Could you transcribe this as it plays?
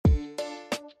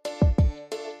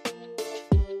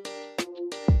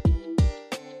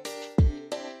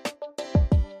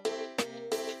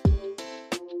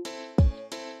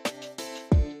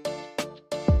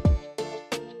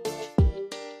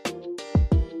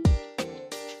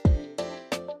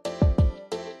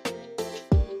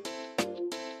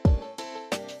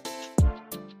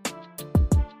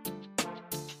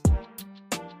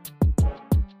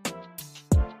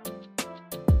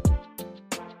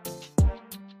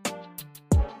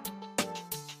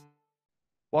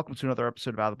Welcome to another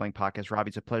episode of Out of the Blank Podcast. Robbie,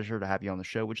 it's a pleasure to have you on the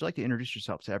show. Would you like to introduce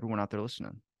yourself to everyone out there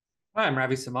listening? Hi, I'm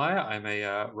Ravi Somaiya. I'm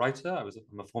a writer. I'm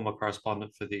a former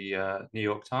correspondent for the New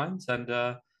York Times, and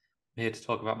I'm here to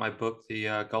talk about my book,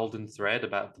 The Golden Thread,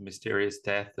 about the mysterious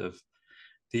death of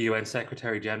the UN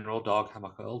Secretary General Dag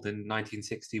Hammarskjöld in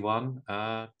 1961,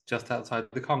 just outside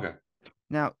the Congo.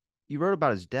 Now, you wrote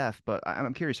about his death, but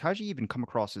I'm curious, how did you even come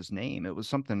across his name? It was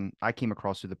something I came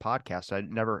across through the podcast. I'd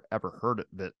never ever heard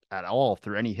of it at all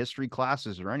through any history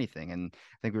classes or anything. And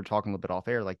I think we were talking a little bit off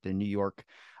air, like in New York,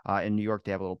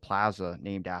 they have a little plaza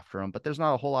named after him, but there's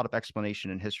not a whole lot of explanation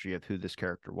in history of who this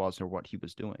character was or what he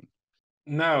was doing.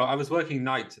 No, I was working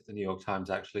nights at the New York Times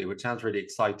actually, which sounds really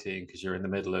exciting because you're in the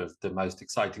middle of the most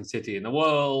exciting city in the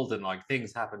world and like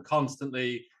things happen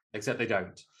constantly, except they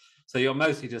don't. So you're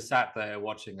mostly just sat there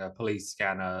watching a police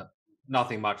scanner.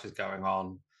 Nothing much is going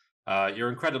on. You're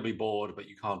incredibly bored, but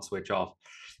you can't switch off.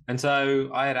 And so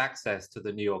I had access to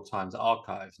the New York Times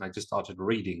archives and I just started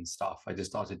reading stuff. I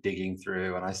just started digging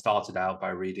through and I started out by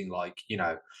reading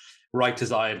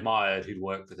writers I admired who'd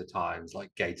worked for the Times,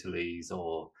 like Gator Lees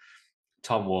or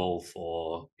Tom Wolfe,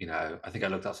 or I think I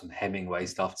looked up some Hemingway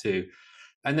stuff too.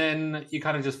 And then you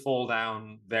kind of just fall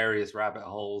down various rabbit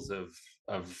holes of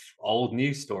old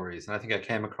news stories. And I think I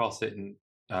came across it in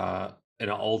an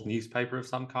old newspaper of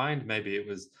some kind. Maybe it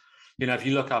was, if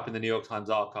you look up in the New York Times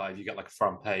archive, you get like a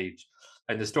front page,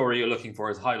 and the story you're looking for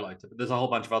is highlighted. But there's a whole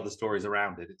bunch of other stories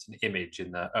around it. It's an image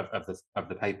in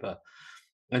the paper,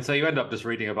 and so you end up just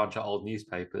reading a bunch of old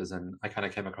newspapers. And I kind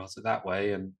of came across it that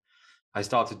way, and I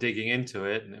started digging into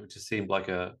it, and it just seemed like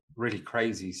a really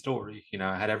crazy story. It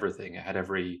had everything. It had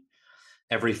every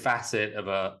facet of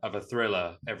a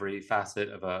thriller, every facet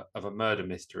of a murder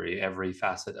mystery, every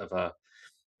facet of a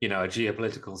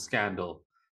geopolitical scandal,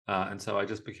 and so I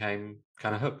just became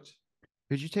kind of hooked.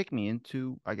 Could you take me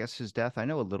into, I guess, his death? I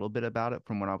know a little bit about it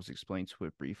from when I was explained to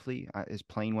it briefly. His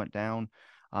plane went down,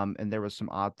 and there was some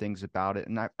odd things about it.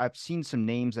 And I've seen some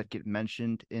names that get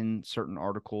mentioned in certain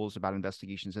articles about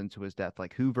investigations into his death,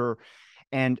 like Hoover.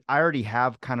 And I already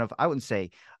have kind of, I wouldn't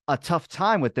say a tough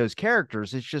time with those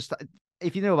characters. It's just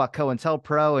if you know about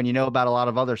COINTELPRO and you know about a lot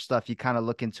of other stuff, you kind of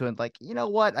look into it like, you know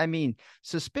what? I mean,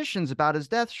 suspicions about his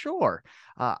death, sure.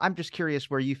 I'm just curious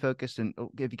where you focused and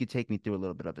if you could take me through a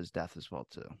little bit of his death as well,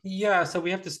 too. Yeah, so we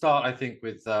have to start, I think,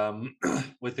 with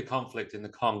with the conflict in the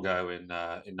Congo in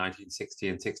 1960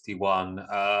 and 61.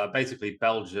 Basically,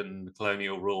 Belgian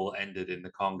colonial rule ended in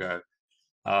the Congo,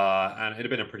 and it had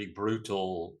been a pretty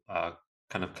brutal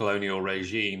kind of colonial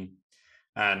regime.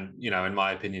 And in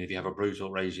my opinion, if you have a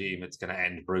brutal regime, it's going to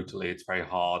end brutally. It's very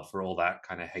hard for all that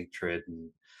kind of hatred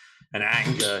and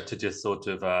anger to just sort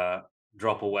of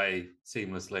drop away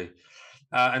seamlessly.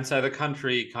 And so the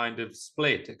country kind of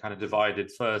split. It kind of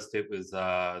divided. First, it was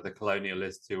the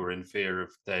colonialists who were in fear of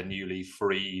their newly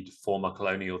freed former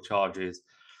colonial charges.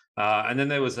 And then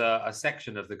there was a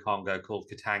section of the Congo called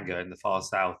Katanga in the far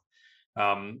south,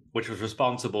 which was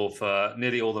responsible for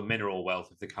nearly all the mineral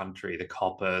wealth of the country, the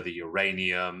copper, the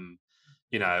uranium,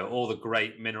 all the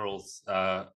great minerals.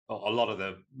 A lot of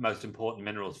the most important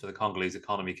minerals for the Congolese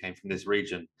economy came from this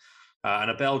region.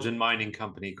 And a Belgian mining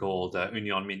company called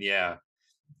Union Minière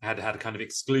had kind of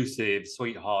exclusive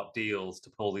sweetheart deals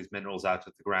to pull these minerals out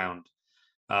of the ground,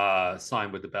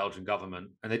 signed with the Belgian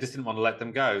government, and they just didn't want to let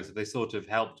them go. So they sort of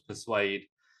helped persuade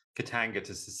Katanga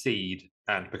to secede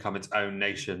and become its own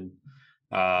nation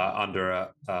under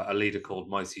a leader called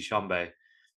Moise Tshombe.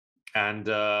 And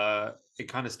it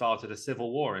kind of started a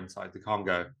civil war inside the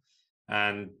Congo.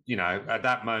 And at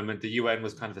that moment, the UN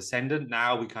was kind of ascendant.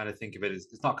 Now we kind of think of it as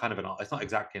it's not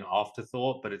exactly an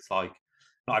afterthought, but it's like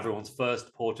not everyone's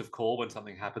first port of call when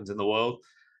something happens in the world.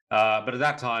 But at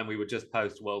that time, we were just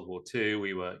post World War II.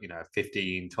 We were,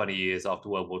 15, 20 years after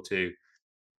World War II.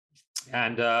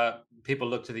 And people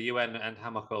looked to the UN and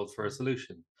Hammarskjöld for a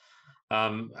solution.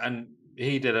 And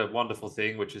he did a wonderful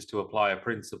thing, which is to apply a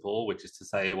principle, which is to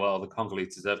say, well, the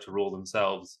Congolese deserve to rule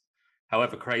themselves.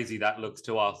 However crazy that looks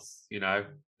to us,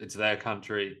 it's their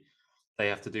country. They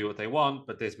have to do what they want.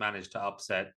 But this managed to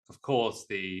upset, of course,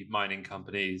 the mining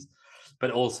companies,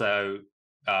 but also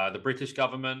the British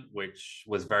government, which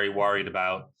was very worried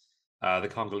about the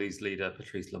Congolese leader,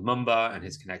 Patrice Lumumba, and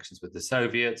his connections with the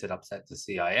Soviets. It upset the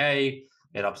CIA.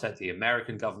 It upset the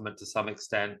American government to some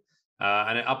extent.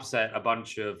 And it upset a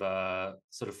bunch of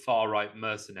sort of far right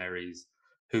mercenaries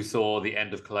who saw the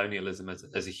end of colonialism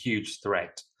as a huge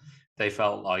threat. They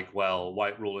felt like, well,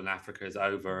 white rule in Africa is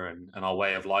over, and our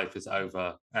way of life is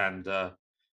over, and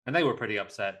they were pretty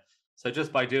upset. So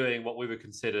just by doing what we would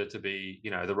consider to be,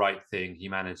 the right thing, he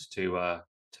managed to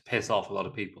piss off a lot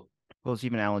of people. Well, it's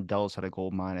even Alan Dulles had a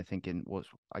gold mine, I think, in was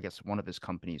I guess one of his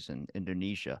companies in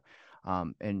Indonesia.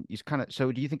 And he's kind of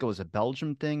so. Do you think it was a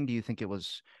Belgium thing? Do you think it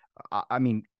was? I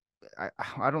mean,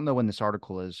 I don't know when this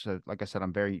article is. So like I said,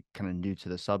 I'm very kind of new to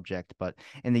the subject, but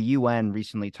in the UN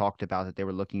recently talked about that they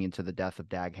were looking into the death of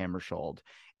Dag Hammarskjöld,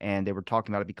 and they were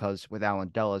talking about it because with Alan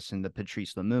Dulles and the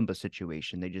Patrice Lumumba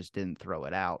situation, they just didn't throw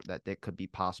it out that it could be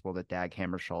possible that Dag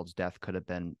Hammarskjöld's death could have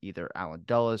been either Alan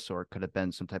Dulles or it could have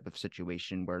been some type of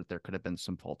situation where there could have been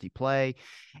some faulty play.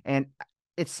 And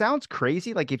it sounds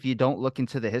crazy, like if you don't look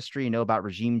into the history, you know about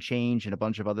regime change and a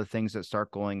bunch of other things that start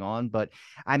going on. But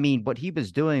I mean, what he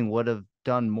was doing would have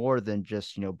done more than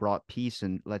just, brought peace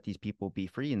and let these people be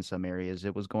free in some areas.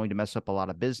 It was going to mess up a lot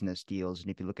of business deals.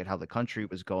 And if you look at how the country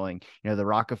was going, the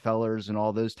Rockefellers and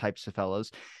all those types of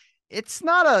fellows, it's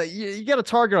not you got a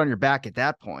target on your back at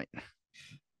that point.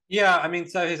 Yeah, I mean,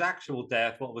 so his actual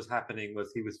death, what was happening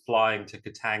was he was flying to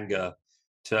Katanga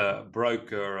to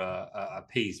broker a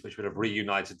peace which would have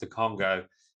reunited the Congo.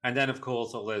 And then, of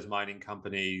course, all those mining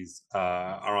companies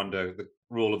are under the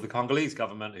rule of the Congolese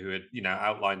government, who had,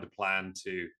 outlined a plan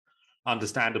to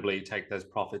understandably take those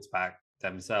profits back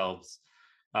themselves.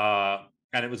 And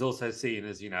it was also seen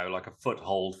as, like a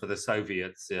foothold for the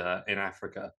Soviets in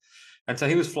Africa. And so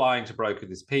he was flying to broker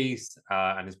this peace,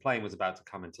 and his plane was about to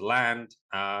come into land,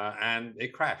 and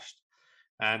it crashed.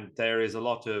 And there is a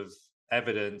lot of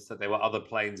evidence that there were other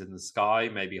planes in the sky,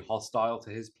 maybe hostile to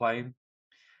his plane.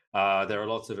 There are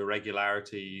lots of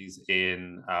irregularities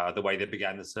in the way they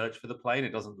began the search for the plane.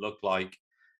 It doesn't look like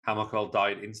Hammarskjöld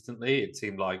died instantly. It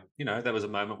seemed like, there was a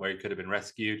moment where he could have been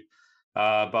rescued.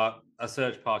 But a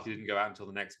search party didn't go out until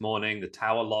the next morning. The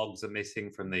tower logs are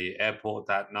missing from the airport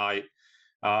that night.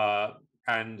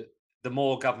 And the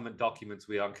more government documents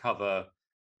we uncover,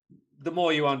 the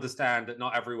more you understand that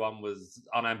not everyone was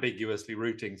unambiguously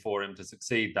rooting for him to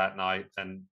succeed that night,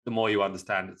 and the more you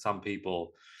understand that some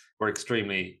people were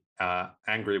extremely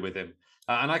angry with him.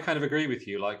 And I kind of agree with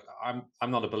you. Like,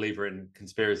 I'm not a believer in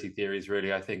conspiracy theories.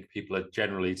 Really, I think people are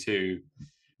generally too.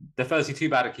 They're firstly too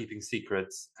bad at keeping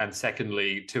secrets, and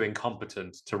secondly too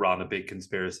incompetent to run a big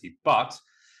conspiracy. But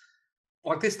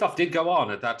like, this stuff did go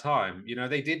on at that time.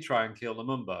 They did try and kill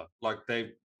Lumumba.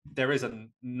 There is a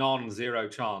non-zero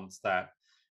chance that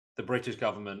the British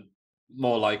government,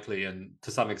 more likely, and to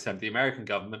some extent the American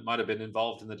government, might have been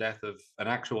involved in the death of an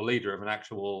actual leader of an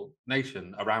actual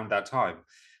nation around that time.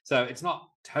 So it's not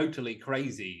totally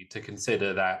crazy to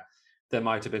consider that there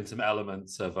might have been some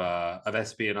elements of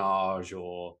espionage,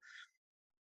 or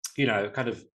kind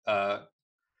of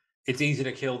it's easier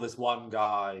to kill this one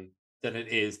guy than it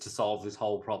is to solve this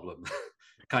whole problem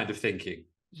kind of thinking.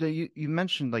 So you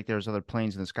mentioned like there's other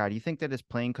planes in the sky. Do you think that his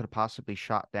plane could have possibly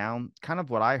shot down? Kind of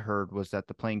what I heard was that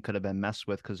the plane could have been messed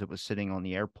with because it was sitting on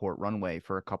the airport runway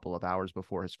for a couple of hours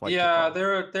before his flight took Yeah, off.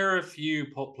 there are a few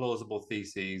plausible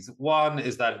theses. One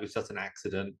is that it was just an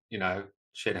accident,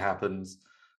 shit happens.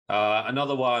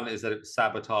 Another one is that it was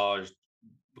sabotaged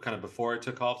kind of before it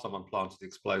took off. Someone planted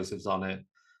explosives on it.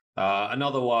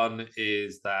 Another one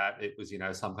is that it was,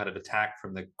 some kind of attack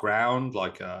from the ground,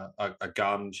 like a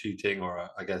gun shooting, or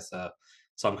I guess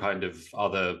some kind of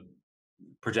other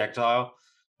projectile.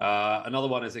 Another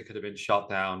one is it could have been shot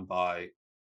down by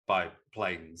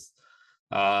planes.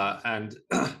 And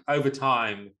over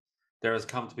time, there has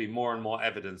come to be more and more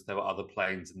evidence there were other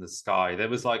planes in the sky. There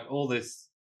was all this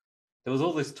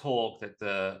talk that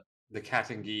the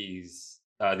Katangese,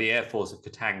 the Air Force of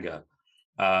Katanga,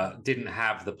 didn't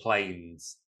have the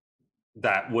planes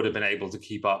that would have been able to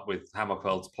keep up with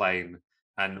Hammarskjöld's plane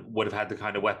and would have had the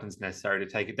kind of weapons necessary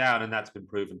to take it down, and that's been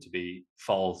proven to be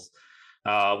false.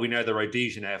 We know the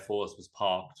Rhodesian Air Force was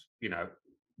parked,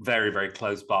 very, very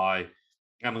close by,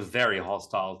 and was very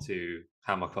hostile to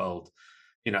Hammarskjöld,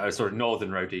 sort of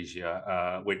northern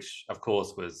Rhodesia, which of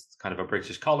course was kind of a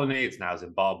British colony. It's now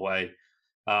Zimbabwe.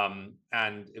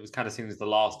 And it was kind of seen as the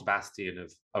last bastion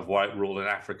of white rule in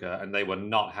Africa. And they were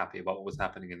not happy about what was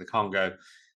happening in the Congo,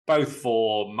 both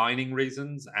for mining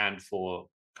reasons and for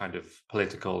kind of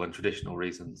political and traditional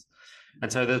reasons.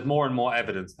 And so there's more and more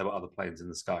evidence there were other planes in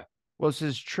the sky. Was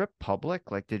his trip public?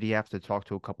 Like, did he have to talk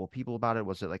to a couple of people about it?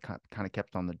 Was it like kind of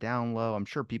kept on the down low? I'm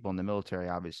sure people in the military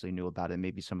obviously knew about it,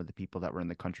 maybe some of the people that were in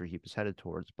the country he was headed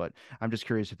towards. But I'm just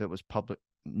curious if it was public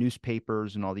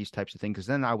newspapers and all these types of things, because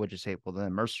then I would just say, well,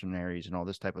 then mercenaries and all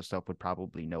this type of stuff would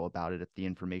probably know about it if the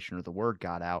information or the word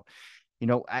got out.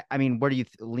 I mean, where do you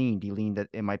lean? Do you lean that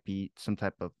it might be some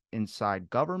type of inside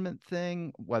government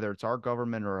thing, whether it's our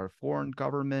government or a foreign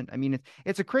government? I mean,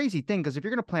 it's a crazy thing because if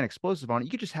you're going to plant explosive on it, you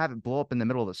could just have it blow up in the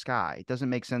middle of the sky. It doesn't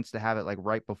make sense to have it like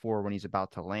right before when he's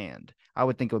about to land. I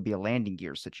would think it would be a landing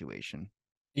gear situation.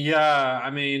 Yeah, I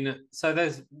mean, so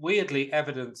there's weirdly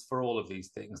evidence for all of these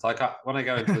things. Like when I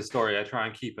go into a story, I try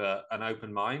and keep an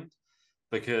open mind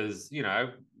because,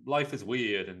 life is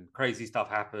weird and crazy stuff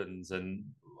happens. And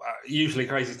usually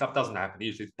crazy stuff doesn't happen.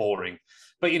 Usually it's boring.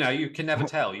 But, you can never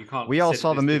tell. You can't We all sit at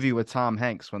saw the this movie distance. with Tom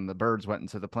Hanks when the birds went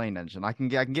into the plane engine. I can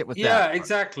get with that. Yeah,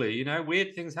 exactly.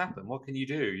 Weird things happen. What can you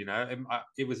do?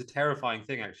 It was a terrifying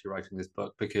thing actually writing this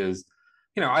book because,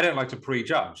 I don't like to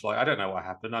prejudge. Like, I don't know what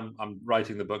happened. I'm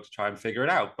writing the book to try and figure it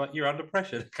out, but you're under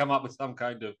pressure to come up with some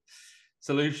kind of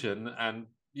solution, and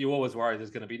you always worry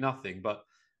there's going to be nothing. But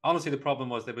honestly, the problem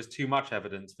was there was too much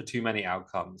evidence for too many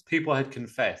outcomes. People had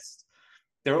confessed.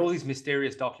 There are all these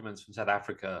mysterious documents from South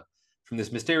Africa, from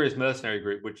this mysterious mercenary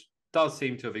group, which does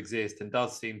seem to have existed and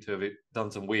does seem to have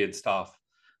done some weird stuff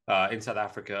in South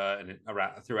Africa and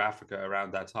through Africa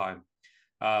around that time,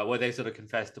 where they sort of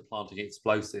confessed to planting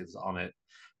explosives on it.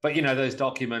 But those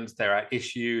documents, they're at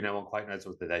issue. No one quite knows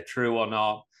whether they're true or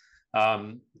not.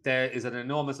 There is an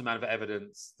enormous amount of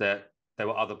evidence that there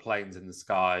were other planes in the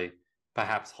sky,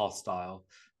 perhaps hostile.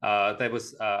 There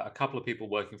was a couple of people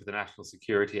working for the National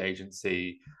Security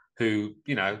Agency who,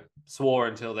 swore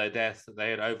until their death that they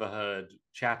had overheard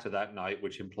chatter that night,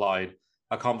 which implied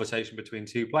a conversation between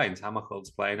two planes,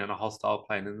 Hammarskjöld's plane and a hostile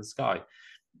plane in the sky.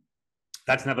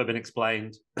 That's never been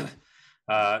explained.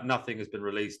 Nothing has been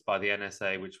released by the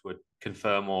NSA which would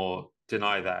confirm or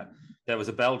deny that. There was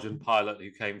a Belgian pilot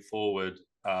who came forward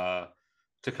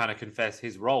to kind of confess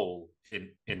his role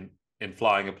in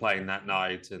flying a plane that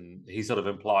night, and he sort of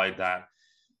implied that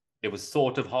it was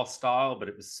sort of hostile, but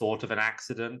it was sort of an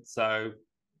accident. So,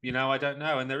 I don't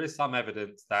know. And there is some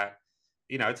evidence that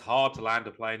it's hard to land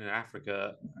a plane in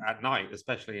Africa at night,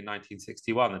 especially in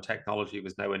 1961. The technology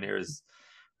was nowhere near as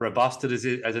robust as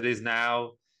it is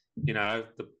now. The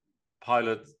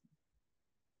pilots,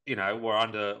 were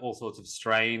under all sorts of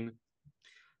strain.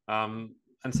 And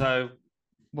so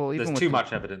Well, there's even with too the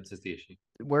much evidence is the issue.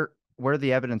 where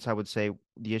the evidence, I would say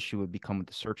the issue would become with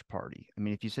the search party. I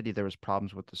mean, if you said there was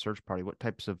problems with the search party, what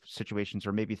types of situations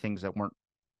or maybe things that weren't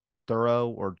thorough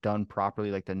or done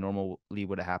properly, like that normally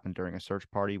would have happened during a search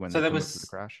party when So they there came up to the was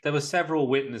crash? there were several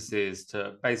witnesses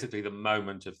to basically the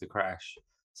moment of the crash.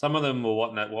 Some of them were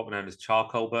what were known as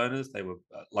charcoal burners. They were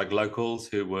like locals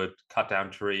who would cut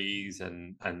down trees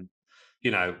and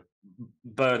you know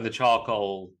burn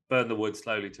the wood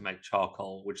slowly to make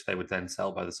charcoal, which they would then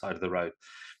sell by the side of the road.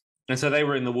 And so they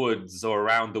were in the woods or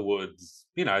around the woods,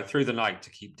 through the night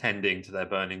to keep tending to their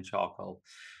burning charcoal.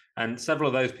 And several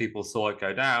of those people saw it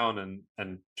go down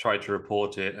and tried to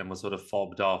report it and were sort of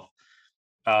fobbed off.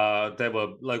 There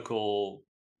were local,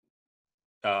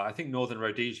 I think, Northern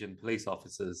Rhodesian police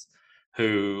officers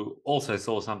who also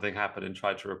saw something happen and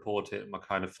tried to report it and were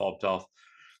kind of fobbed off.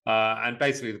 And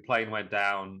basically, the plane went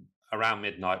down around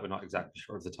midnight. We're not exactly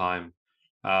sure of the time.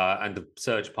 And the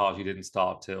search party didn't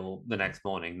start till the next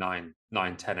morning, 10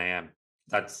 a.m.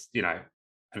 That's,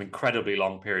 an incredibly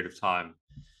long period of time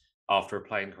after a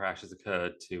plane crash has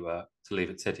occurred to leave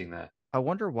it sitting there. I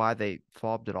wonder why they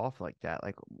fobbed it off like that.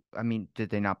 Like, I mean, did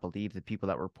they not believe the people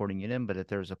that were reporting it in? But if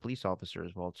there's a police officer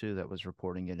as well too that was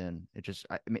reporting it in, it just,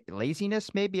 I mean,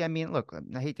 laziness maybe. I mean, look,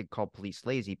 I hate to call police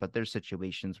lazy, but there's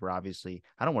situations where obviously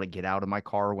I don't want to get out of my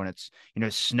car when it's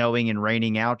snowing and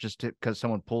raining out just because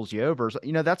someone pulls you over. So,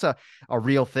 that's a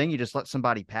real thing. You just let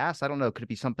somebody pass. I don't know. Could it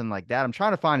be something like that? I'm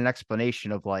trying to find an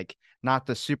explanation of like not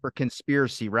the super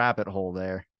conspiracy rabbit hole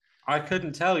there. I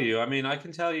couldn't tell you. I mean, I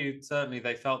can tell you certainly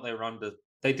they felt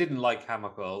they didn't like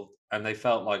Hammergold and they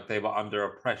felt like they were under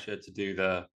a pressure to do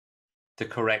the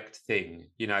correct thing,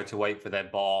 to wait for their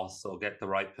boss or get the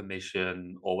right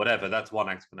permission or whatever. That's one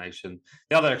explanation.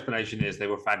 The other explanation is they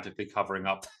were frantically covering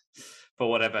up for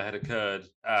whatever had occurred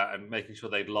and making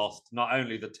sure they'd lost not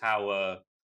only the tower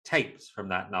tapes from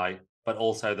that night, but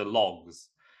also the logs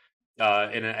in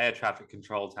an air traffic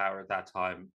control tower at that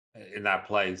time in that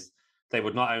place. They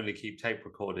would not only keep tape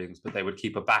recordings, but they would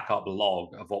keep a backup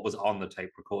log of what was on the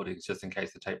tape recordings just in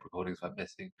case the tape recordings went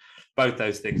missing. Both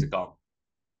those things are gone.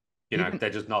 Even They're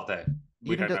just not there.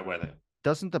 We even don't know where they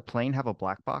doesn't the plane have a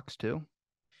black box too?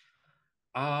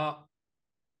 are.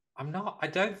 I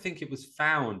don't think it was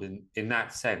found in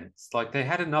that sense. Like they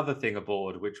had another thing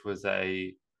aboard, which was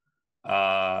like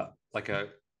an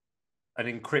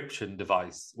encryption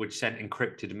device which sent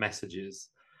encrypted messages.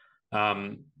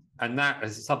 Um, and that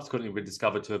has subsequently been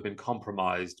discovered to have been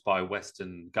compromised by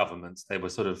Western governments. They were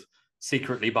sort of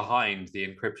secretly behind the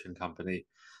encryption company.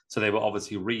 So they were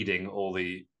obviously reading all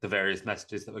the various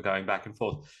messages that were going back and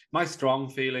forth. My strong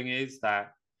feeling is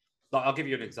that, like, I'll give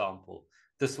you an example.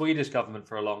 The Swedish government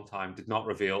for a long time did not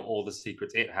reveal all the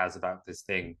secrets it has about this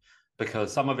thing.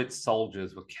 because some of its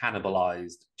soldiers were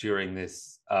cannibalized during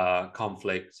this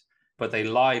conflict, but they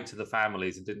lied to the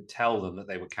families and didn't tell them that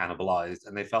they were cannibalized,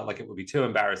 and they felt like it would be too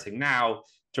embarrassing now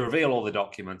to reveal all the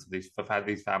documents of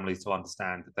these families to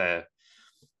understand that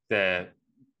their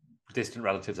distant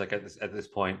relatives, like at this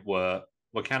point, were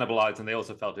cannibalized, and they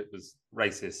also felt it was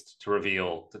racist to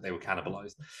reveal that they were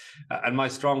cannibalized. And my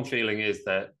strong feeling is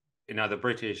that the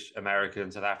British,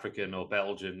 American, South African, or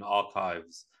Belgian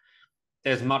archives,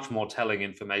 there's much more telling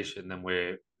information than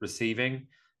we're receiving,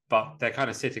 but they're kind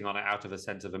of sitting on it out of a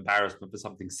sense of embarrassment for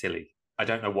something silly. I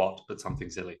don't know what, but something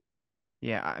silly.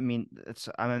 Yeah, I mean,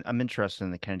 I'm interested in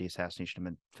the Kennedy assassination. I've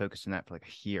been focusing on that for like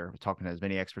a year, talking to as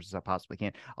many experts as I possibly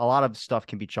can. A lot of stuff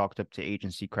can be chalked up to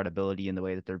agency credibility in the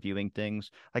way that they're viewing things.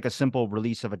 Like a simple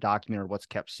release of a document or what's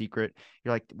kept secret.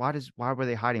 You're like, why were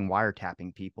they hiding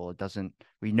wiretapping people? It doesn't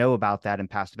we know about that in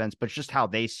past events, but it's just how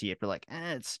they see it. We're like,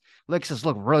 it's makes us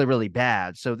look really, really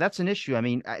bad. So that's an issue. I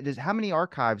mean, how many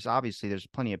archives? Obviously, there's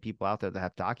plenty of people out there that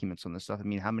have documents on this stuff. I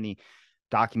mean, how many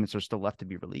documents are still left to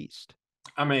be released?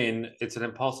 I mean, it's an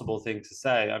impossible thing to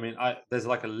say. I mean, there's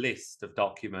like a list of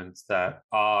documents that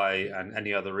I and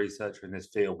any other researcher in this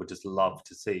field would just love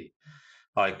to see.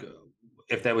 Like,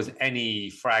 if there was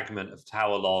any fragment of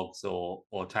tower logs or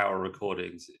tower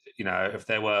recordings, if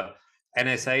there were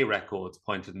NSA records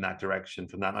pointed in that direction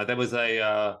from that night, there was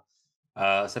a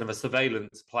sort of a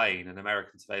surveillance plane, an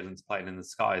American surveillance plane in the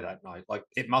sky that night. Like,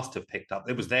 it must have picked up.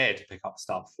 It was there to pick up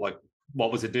stuff. Like,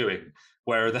 what was it doing?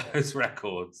 Where are those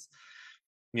records?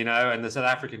 And the South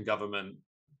African government,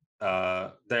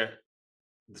 they're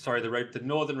sorry, the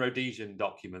Northern Rhodesian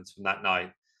documents from that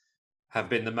night have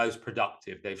been the most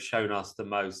productive. They've shown us the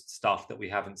most stuff that we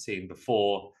haven't seen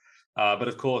before. But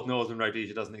of course, Northern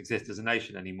Rhodesia doesn't exist as a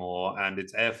nation anymore, and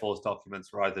its Air Force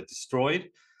documents were either destroyed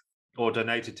or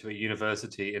donated to a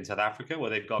university in South Africa where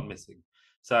they've gone missing.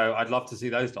 So I'd love to see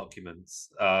those documents.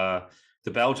 The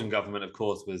Belgian government, of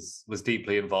course, was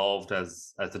deeply involved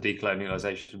as the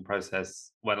decolonialization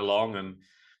process went along, and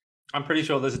I'm pretty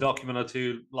sure there's a document or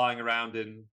two lying around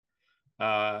in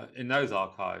those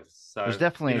archives. There's So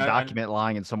definitely a and document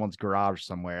lying in someone's garage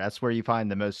somewhere. That's where you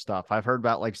find the most stuff. I've heard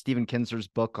about like Stephen Kinzer's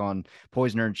book on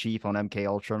Poisoner in Chief on MK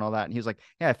Ultra and all that. And he was like,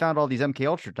 "Yeah, I found all these MK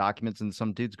Ultra documents in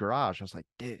some dude's garage." I was like,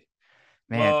 "Dude,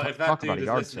 man, well, talk, talk about a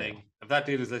yard sale." if that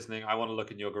dude is listening, I want to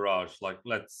look in your garage. Like,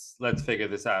 let's figure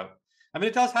this out. I mean,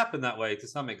 it does happen that way to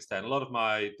some extent. A lot of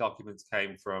my documents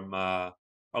came from a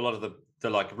lot of the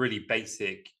like really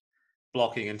basic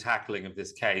blocking and tackling of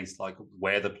this case, like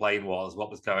where the plane was,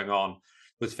 what was going on,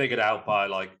 was figured out by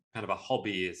like kind of a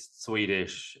hobbyist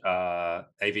Swedish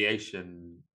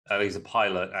aviation. He's a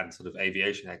pilot and sort of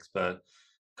aviation expert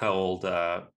called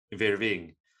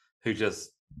Virving, who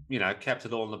just kept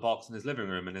it all in the box in his living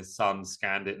room, and his son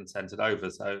scanned it and sent it over.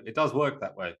 So it does work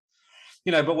that way.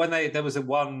 But when there was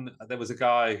a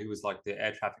guy who was like the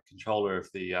air traffic controller of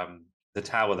the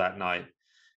tower that night,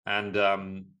 and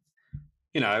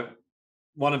you know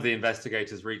one of the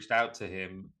investigators reached out to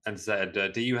him and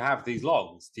said, "Do you have these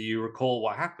logs? Do you recall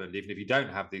what happened, even if you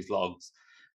don't have these logs?"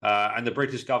 And the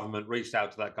British government reached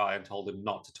out to that guy and told him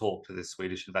not to talk to this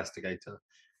Swedish investigator.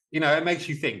 It makes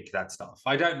you think that stuff.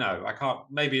 I don't know. I can't.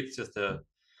 Maybe it's just an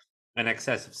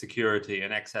excess of security,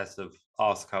 an excess of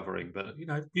arse covering, but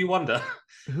you wonder.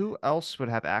 Who else would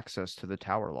have access to the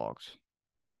tower logs?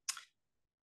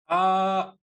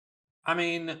 uh, I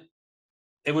mean,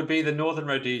 it would be the Northern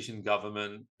Rhodesian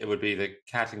government. It would be the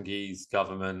Katangese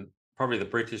government, probably the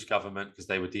British government, because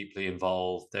they were deeply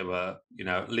involved. There were,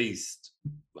 at least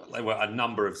there were a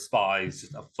number of spies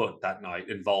just afoot that night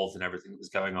involved in everything that was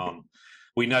going on.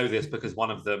 We know this because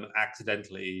one of them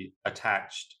accidentally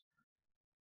attached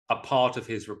a part of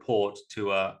his report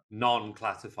to a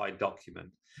non-classified document.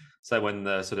 So when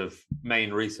the sort of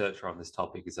main researcher on this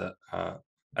topic is an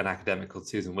academic called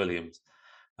Susan Williams,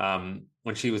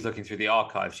 when she was looking through the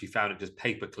archive, she found it just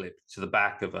paperclipped to the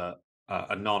back of a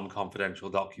non-confidential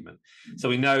document. So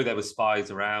we know there were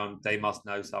spies around. They must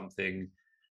know something.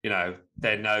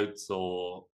 Their notes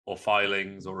or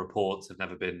filings or reports have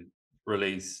never been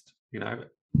released.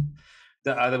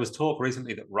 There was talk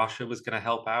recently that Russia was going to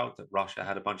help out. That Russia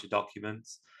had a bunch of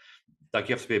documents. Like,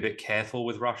 you have to be a bit careful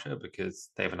with Russia because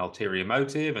they have an ulterior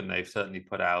motive, and they've certainly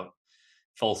put out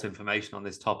false information on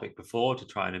this topic before to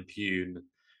try and impugn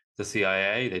the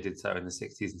CIA. They did so in the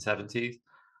 60s and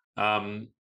 70s.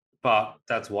 But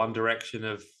that's one direction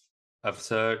of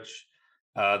search.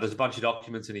 There's a bunch of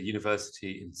documents in a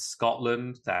university in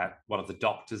Scotland that one of the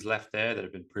doctors left there that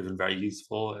have been proven very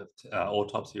useful,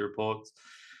 autopsy reports.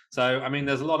 So, I mean,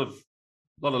 there's a lot of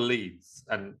leads,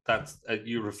 and that's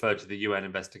you referred to the UN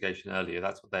investigation earlier.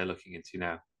 That's what they're looking into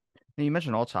now. And you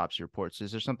mentioned autopsy reports.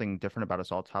 Is there something different about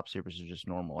his autopsy versus just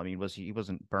normal? I mean, he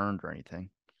wasn't burned or anything?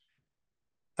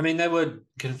 I mean, there were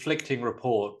conflicting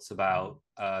reports about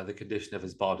the condition of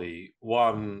his body.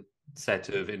 One set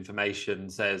of information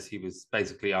says he was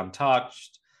basically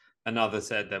untouched. Another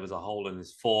said there was a hole in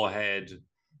his forehead.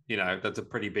 You know, that's a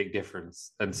pretty big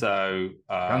difference. And so,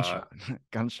 Gunshot,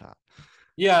 gunshot.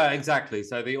 yeah, exactly.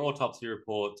 So the autopsy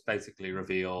reports basically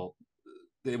reveal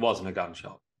it wasn't a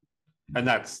gunshot. And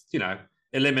that's,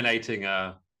 eliminating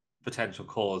a potential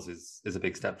cause is a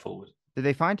big step forward. Did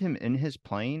they find him in his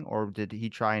plane, or did he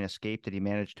try and escape? Did he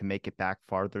manage to make it back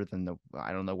farther than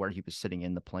I don't know where he was sitting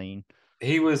in the plane?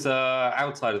 He was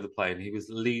outside of the plane. He was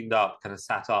leaned up, kind of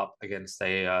sat up against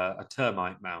a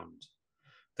termite mound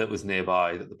that was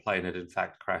nearby that the plane had in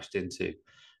fact crashed into.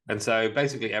 And so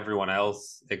basically everyone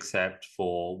else, except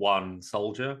for one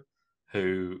soldier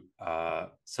who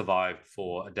survived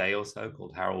for a day or so,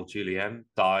 called Harold Julien,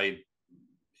 died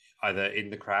either in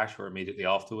the crash or immediately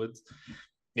afterwards.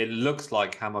 It looks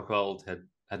like Hammarskjöld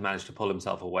had managed to pull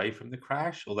himself away from the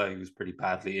crash, although he was pretty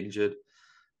badly injured.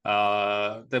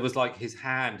 There was like his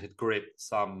hand had gripped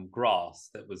some grass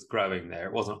that was growing there.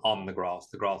 It wasn't on the grass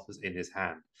was in his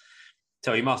hand.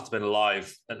 So he must have been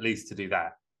alive at least to do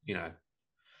that, you know.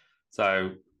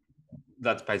 So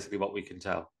that's basically what we can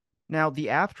tell. Now, the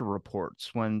after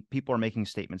reports, when people are making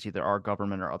statements, either our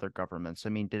government or other governments, I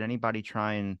mean, did anybody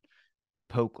try and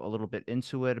poke a little bit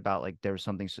into it about like there was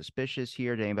something suspicious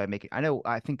here? Did anybody make it?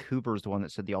 I think Hoover's the one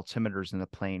that said the altimeters in the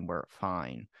plane were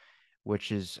fine,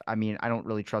 which is, I mean, I don't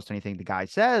really trust anything the guy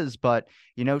says, but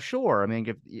sure. I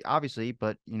mean, obviously,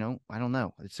 but I don't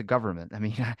know. It's a government. I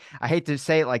mean, I hate to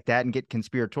say it like that and get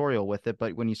conspiratorial with it,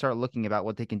 but when you start looking about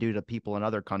what they can do to people in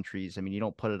other countries, I mean, you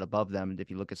don't put it above them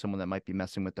if you look at someone that might be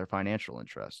messing with their financial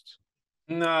interests.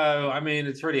 No, I mean,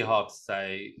 it's really hard to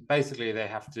say. Basically, they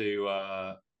have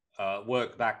to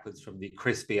work backwards from the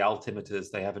crispy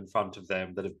altimeters they have in front of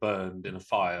them that have burned in a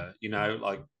fire.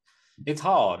 Like it's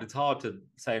hard. It's hard to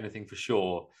say anything for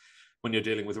sure when you're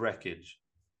dealing with wreckage.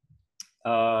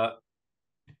 Uh,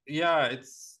 yeah,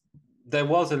 there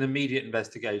was an immediate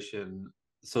investigation,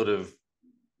 sort of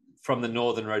from the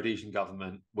Northern Rhodesian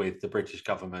government with the British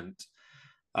government,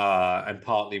 and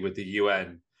partly with the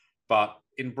UN. But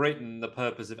in Britain, the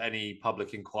purpose of any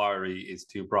public inquiry is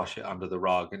to brush it under the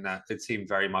rug, and that it seemed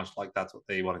very much like that's what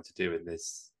they wanted to do in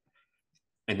this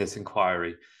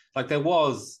inquiry. Like there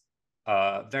was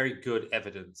very good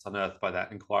evidence unearthed by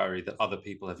that inquiry that other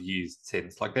people have used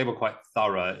since. Like they were quite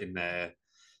thorough in their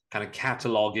kind of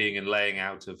cataloging and laying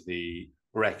out of the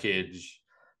wreckage.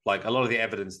 Like a lot of the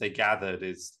evidence they gathered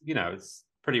is, it's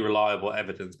pretty reliable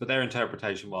evidence, but their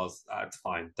interpretation was, it's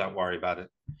fine, don't worry about it.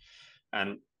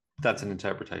 And that's an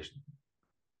interpretation.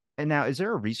 And now, is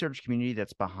there a research community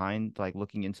that's behind like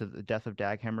looking into the death of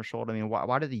Dag Hammarskjöld? I mean,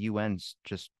 why did the UN's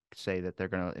just say that they're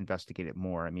going to investigate it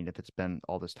more? I mean, if it's been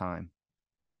all this time.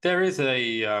 There is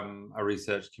a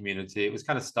research community. It was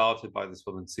kind of started by this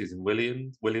woman, Susan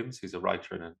Williams, who's a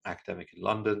writer and an academic in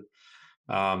London.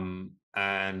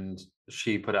 And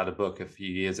she put out a book a few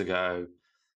years ago.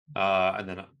 And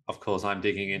then, of course, I'm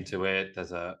digging into it.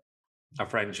 There's a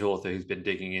French author who's been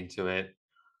digging into it.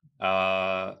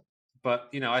 But,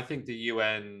 I think the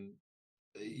UN,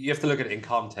 you have to look at it in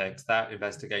context. That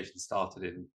investigation started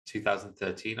in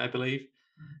 2013, I believe.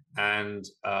 And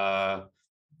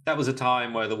that was a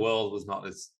time where the world was not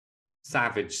as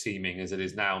savage seeming as it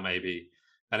is now, maybe.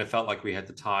 And it felt like we had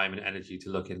the time and energy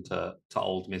to look into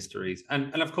old mysteries.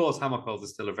 And of course, Hammarskjöld is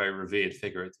still a very revered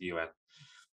figure at the UN.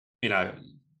 You know,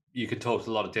 you can talk to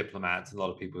a lot of diplomats and a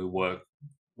lot of people who work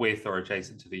with or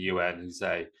adjacent to the UN who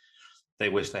say they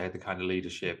wish they had the kind of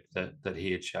leadership that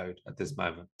he had showed at this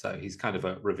moment. So he's kind of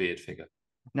a revered figure.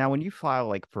 Now, when you file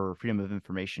like for Freedom of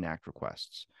Information Act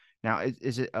requests, now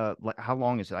is it like how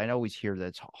long is it? I always hear that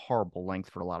it's horrible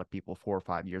length for a lot of people, 4 or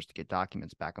 5 years to get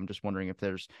documents back. I'm just wondering if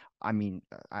I mean,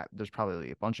 there's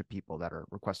probably a bunch of people that are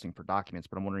requesting for documents,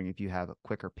 but I'm wondering if you have a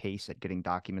quicker pace at getting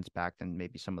documents back than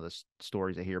maybe some of the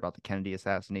stories I hear about the Kennedy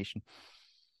assassination.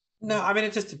 No, I mean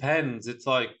it just depends. It's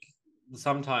like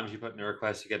sometimes you put in a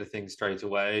request, you get a thing straight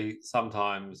away.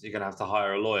 Sometimes you're gonna have to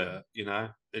hire a lawyer,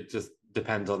 It just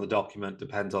depends on the document,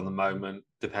 depends on the moment,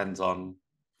 it depends on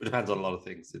a lot of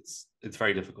things. It's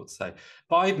very difficult to say.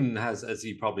 Biden has, as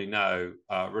you probably know,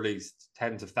 released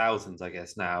tens of thousands, I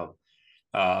guess, now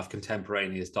of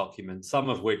contemporaneous documents, some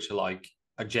of which are like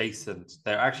adjacent.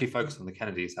 They're actually focused on the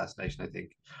Kennedy assassination, I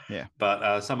think. Yeah.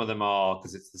 But some of them are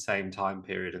because it's the same time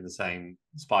period and the same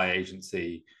spy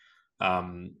agency.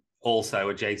 Also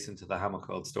adjacent to the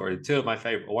Hammarskjöld story.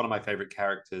 One of my favorite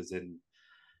characters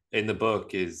in the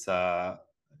book is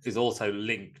is also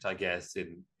linked, I guess,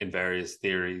 in various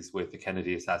theories with the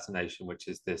Kennedy assassination, which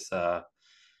is this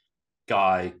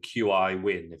guy QI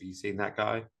Win. Have you seen that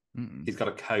guy? Mm-mm. He's got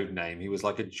a code name. He was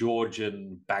like a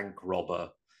Georgian bank robber,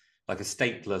 like a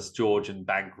stateless Georgian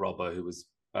bank robber who was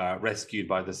rescued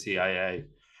by the CIA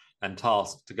and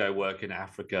tasked to go work in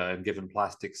Africa and given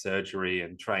plastic surgery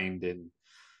and trained in,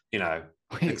 you know,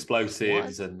 Wait, what?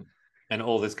 explosives and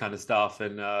all this kind of stuff.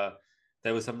 And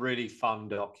there were some really fun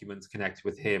documents connected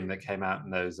with him that came out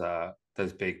in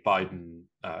those big Biden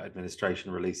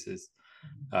administration releases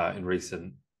in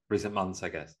recent months, I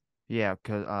guess. Yeah,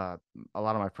 because a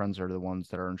lot of my friends are the ones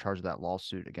that are in charge of that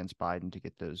lawsuit against Biden to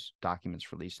get those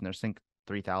documents released, and there's I think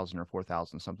 3,000 or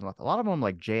 4,000 something like that. A lot of them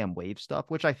like JM Wave stuff,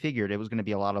 which I figured it was going to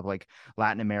be a lot of like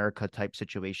Latin America type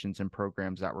situations and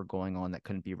programs that were going on that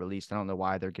couldn't be released. I don't know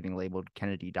why they're getting labeled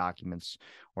Kennedy documents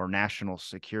or national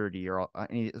security or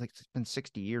any. Like it's been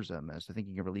 60 years almost. I think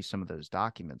you can release some of those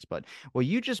documents. But well,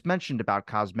 you just mentioned about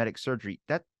cosmetic surgery.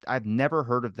 That I've never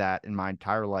heard of that in my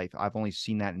entire life. I've only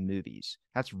seen that in movies.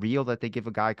 That's real that they give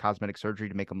a guy cosmetic surgery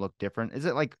to make him look different. Is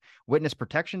it like witness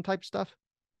protection type stuff?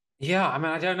 Yeah, I mean,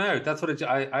 I don't know. That's what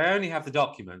I only have the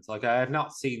documents. Like, I have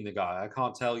not seen the guy. I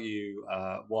can't tell you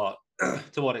what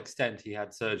to what extent he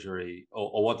had surgery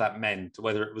or what that meant.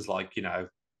 Whether it was like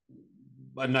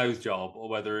a nose job or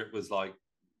whether it was like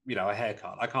a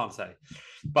haircut. I can't say,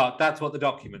 but that's what the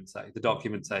documents say. The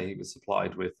documents say he was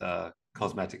supplied with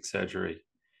cosmetic surgery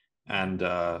and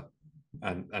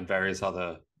and various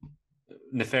other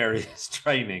nefarious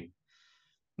training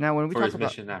Now, for his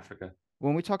mission in Africa.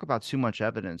 when we talk about too much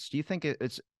evidence, do you think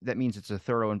it's that means it's a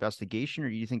thorough investigation, or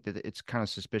do you think that it's kind of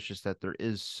suspicious that there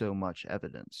is so much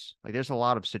evidence? Like, there's a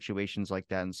lot of situations like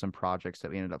that in some projects that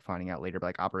we ended up finding out later,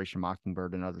 like Operation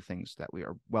Mockingbird and other things that we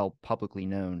are well publicly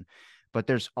known. But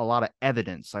there's a lot of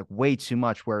evidence, like way too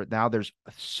much, where now there's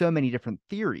so many different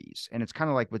theories. And it's kind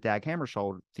of like with Dag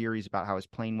Hammarskjöld, theories about how his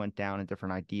plane went down and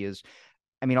different ideas.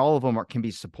 I mean, all of them can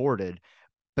be supported,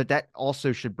 but that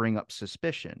also should bring up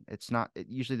suspicion. It's not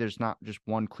usually there's not just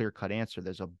one clear cut answer.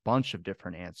 There's a bunch of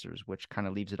different answers, which kind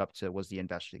of leaves it up to was the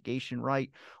investigation right?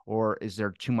 Or is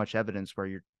there too much evidence where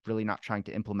you're really not trying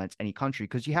to implement any country?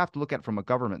 Because you have to look at it from a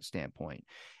government standpoint.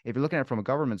 If you're looking at it from a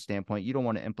government standpoint, you don't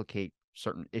want to implicate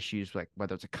certain issues like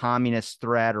whether it's a communist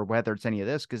threat or whether it's any of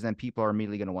this, because then people are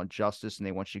immediately going to want justice and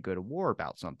they want you to go to war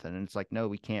about something. And it's like, no,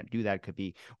 we can't do that. It could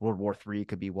be World War III, it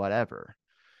could be whatever.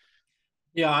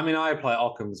 Yeah, I mean, I apply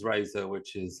Occam's razor,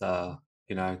 which is, the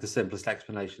simplest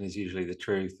explanation is usually the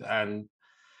truth, and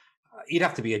you'd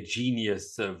have to be a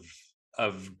genius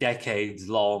of decades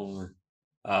long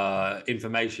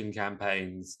information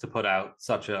campaigns to put out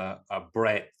such a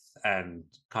breadth and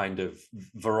kind of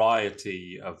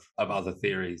variety of other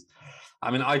theories.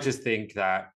 I mean, I just think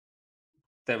that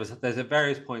there's at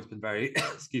various points been very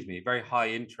excuse me very high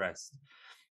interest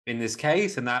in this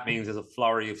case, and that means there's a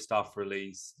flurry of stuff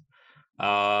released.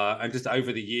 And just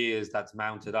over the years, that's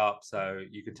mounted up. So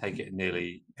you can take it in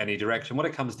nearly any direction. What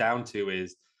it comes down to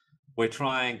is we're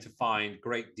trying to find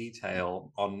great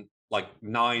detail on like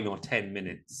 9 or 10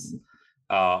 minutes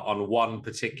on one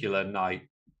particular night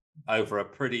over a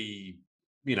pretty,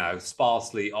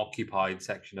 sparsely occupied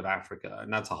section of Africa.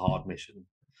 And that's a hard mission.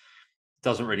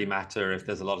 Doesn't really matter if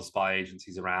there's a lot of spy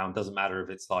agencies around. Doesn't matter if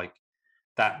it's like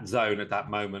that zone at that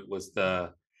moment was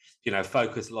the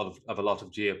focus a lot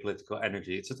of geopolitical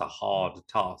energy. It's just a hard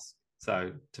task.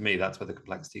 So to me, that's where the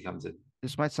complexity comes in.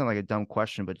 This might sound like a dumb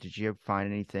question, but did you ever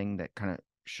find anything that kind of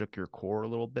shook your core a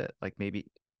little bit? Like maybe,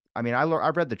 I mean, I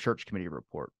read the church committee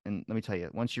report, and let me tell you,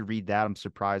 once you read that, I'm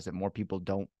surprised that more people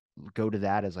don't go to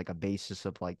that as like a basis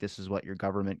of like this is what your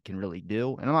government can really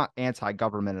do. And I'm not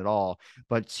anti-government at all,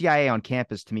 but CIA on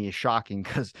campus to me is shocking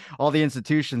because all the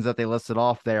institutions that they listed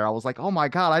off there, I was like, oh my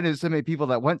God, I knew so many people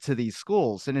that went to these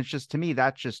schools. And it's just to me,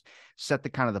 that just set the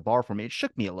kind of the bar for me. It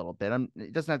shook me a little bit.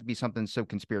 It doesn't have to be something so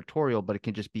conspiratorial, but it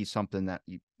can just be something that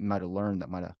you might have learned that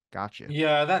might have got you.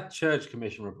 Yeah, that Church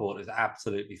Commission report is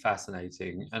absolutely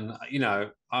fascinating, and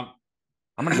I'm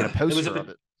gonna get a it was a poster of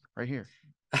bit. it right here.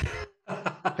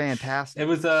 Fantastic. It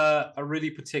was a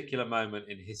really particular moment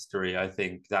in history, I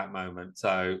think, that moment.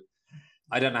 So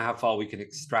I don't know how far we can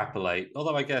extrapolate.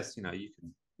 Although I guess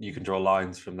you can draw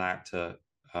lines from that to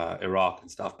Iraq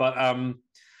and stuff. But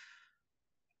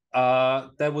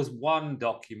there was one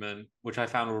document which I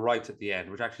found right at the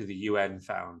end, which actually the UN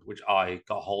found, which I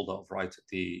got hold of right at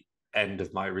the end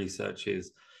of my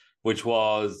researches, which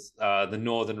was the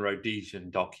Northern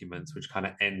Rhodesian documents, which kind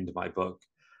of end my book,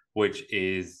 which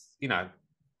is,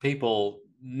 people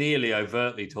nearly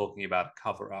overtly talking about a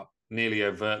cover up, nearly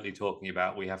overtly talking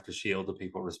about we have to shield the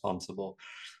people responsible.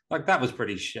 Like that was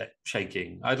pretty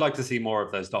shaking. I'd like to see more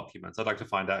of those documents. I'd like to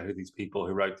find out who these people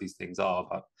who wrote these things are,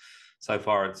 but so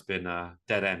far it's been a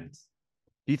dead end.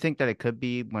 Do you think that it could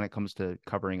be when it comes to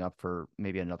covering up for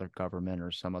maybe another government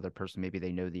or some other person? Maybe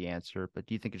they know the answer, but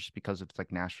do you think it's just because it's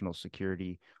like national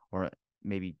security or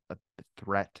maybe a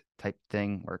threat type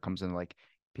thing where it comes in like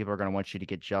people are going to want you to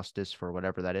get justice for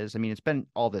whatever that is? I mean, it's been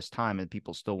all this time and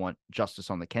people still want justice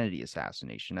on the Kennedy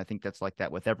assassination. I think that's like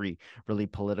that with every really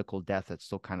political death that's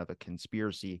still kind of a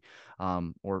conspiracy,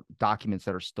 or documents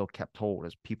that are still kept hold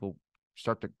as people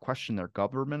start to question their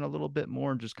government a little bit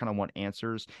more and just kind of want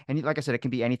answers. And like I said, it can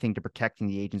be anything to protecting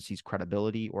the agency's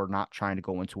credibility or not trying to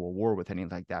go into a war with anything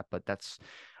like that. But that's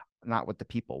not what the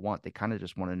people want. They kind of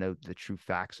just want to know the true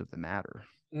facts of the matter.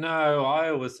 No, I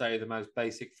always say the most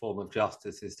basic form of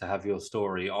justice is to have your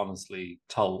story honestly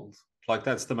told. Like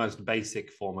that's the most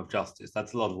basic form of justice.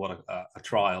 That's a lot of what a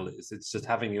trial is. It's just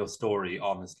having your story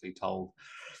honestly told.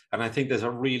 And I think there's a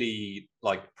really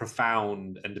like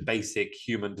profound and basic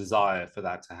human desire for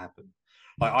that to happen.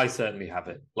 Like I certainly have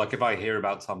it. Like if I hear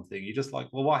about something, you just like,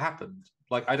 well, what happened?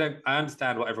 Like I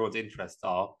understand what everyone's interests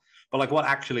are, but like what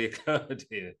actually occurred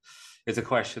here is a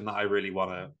question that I really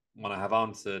want to have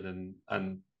answered,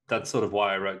 and that's sort of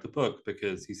why I wrote the book,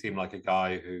 because he seemed like a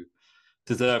guy who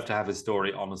deserved to have his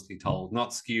story honestly told,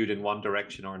 not skewed in one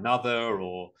direction or another,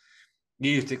 or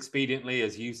used expediently,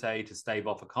 as you say, to stave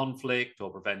off a conflict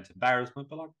or prevent embarrassment.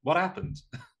 But like, what happened?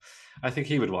 I think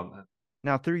he would want that.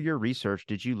 Now, through your research,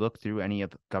 did you look through any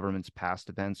of government's past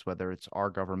events, whether it's our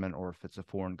government or if it's a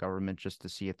foreign government, just to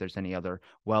see if there's any other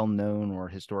well-known or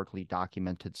historically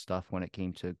documented stuff when it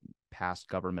came to past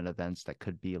government events that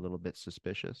could be a little bit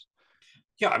suspicious?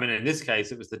 Yeah, I mean, in this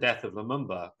case, it was the death of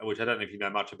Lumumba, which I don't know if you know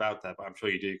much about that, but I'm sure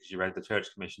you do because you read the Church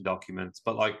Commission documents.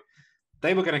 But like,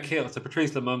 they were going to kill. So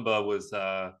Patrice Lumumba was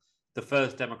the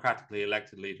first democratically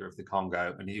elected leader of the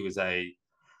Congo, and he was a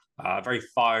very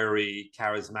fiery,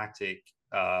 charismatic,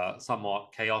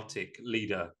 somewhat chaotic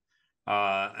leader.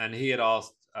 And he had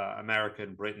asked America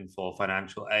and Britain for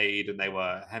financial aid, and they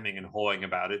were hemming and hawing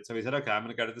about it. So he said, "Okay, I'm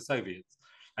going to go to the Soviets."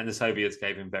 And the Soviets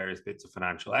gave him various bits of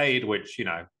financial aid, which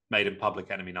made him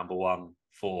public enemy number one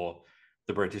for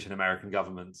the British and American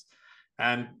governments.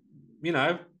 And you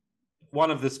know, one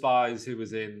of the spies who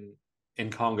was in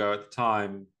Congo at the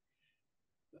time,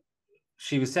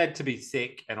 she was said to be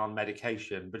sick and on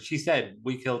medication, but she said,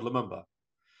 "We killed Lumumba."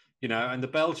 And the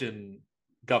Belgian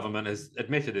government has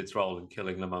admitted its role in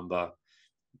killing Lumumba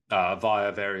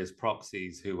via various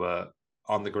proxies who were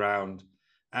on the ground.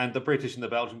 And the British and the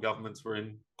Belgian governments were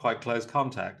in quite close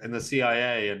contact. And the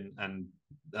CIA and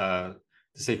the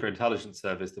Secret Intelligence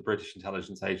Service, the British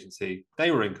intelligence agency,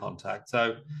 they were in contact.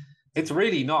 So it's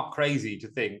really not crazy to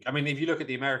think. I mean, if you look at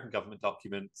the American government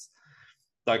documents,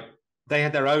 like they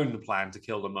had their own plan to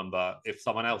kill Lumumba if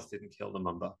someone else didn't kill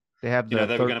Lumumba. They have the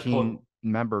They were going to put 13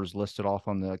 members listed off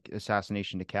on the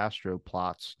assassination to Castro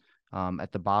plots.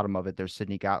 At the bottom of it, there's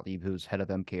Sidney Gottlieb, who's head of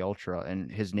MK Ultra, and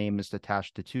his name is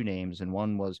attached to two names. And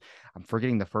one was, I'm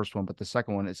forgetting the first one, but the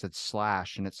second one, it said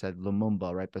slash and it said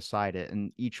Lumumba right beside it.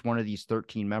 And each one of these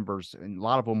 13 members, and a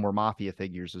lot of them were mafia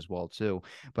figures as well, too.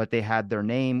 But they had their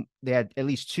name, they had at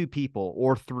least two people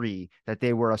or three that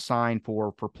they were assigned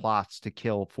for plots to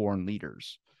kill foreign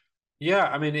leaders. Yeah,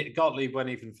 I mean, Gottlieb went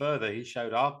even further. He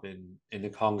showed up in the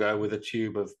Congo with a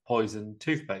tube of poison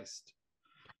toothpaste.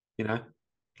 You know,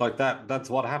 like that. That's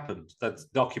what happened. That's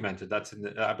documented. That's in the.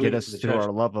 I believe Get it's in us the through church.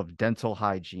 our love of dental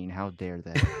hygiene. How dare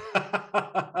they?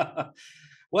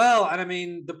 Well, and I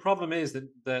mean, the problem is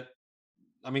that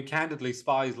I mean, candidly,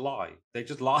 spies lie. They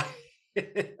just lie.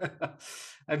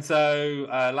 And so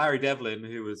Larry Devlin,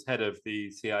 who was head of the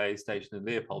CIA station in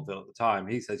Leopoldville at the time,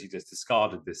 he says he just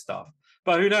discarded this stuff.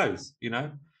 But who knows?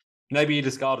 Maybe he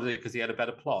discarded it because he had a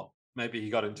better plot. Maybe he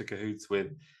got into cahoots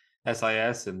with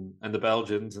SIS and the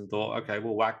Belgians and thought, okay,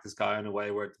 we'll whack this guy in a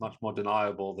way where it's much more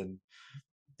deniable than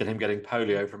him getting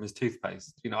polio from his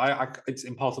toothpaste. It's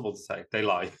impossible to say. They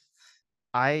lie.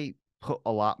 I put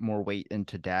a lot more weight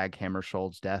into Dag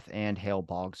Hammarskjöld's death and Hale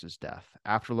Boggs's death.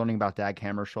 After learning about Dag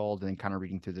Hammarskjöld and kind of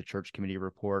reading through the church committee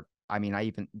report, I mean,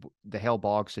 the Hale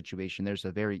Boggs situation, there's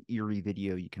a very eerie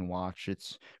video you can watch.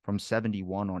 It's from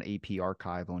 71 on AP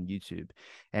Archive on YouTube.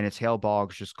 And it's Hale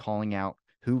Boggs just calling out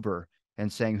Hoover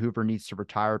and saying Hoover needs to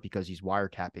retire because he's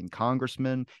wiretapping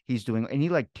congressmen. He's doing, and he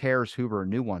like tears Hoover a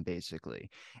new one basically.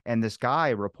 And this guy,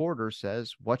 a reporter,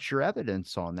 says, "What's your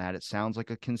evidence on that? It sounds like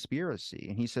a conspiracy."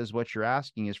 And he says, "What you're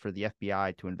asking is for the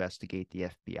FBI to investigate the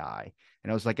FBI."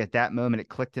 And I was like, at that moment, it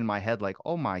clicked in my head, like,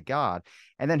 oh my God.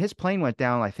 And then his plane went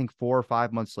down, I think 4 or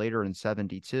 5 months later in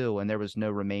 72, and there was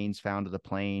no remains found of the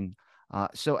plane.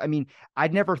 So, I mean,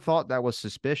 I'd never thought that was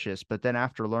suspicious, but then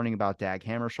after learning about Dag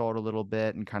Hammarskjöld a little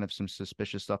bit and kind of some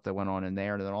suspicious stuff that went on in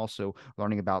there, and then also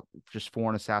learning about just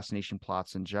foreign assassination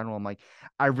plots in general, I'm like,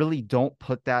 I really don't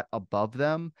put that above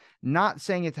them. Not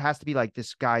saying it has to be like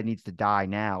this guy needs to die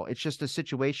now. It's just a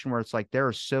situation where it's like there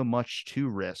is so much to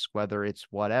risk, whether it's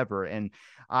whatever. And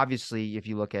obviously, if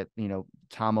you look at,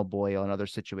 Tom Boyle and other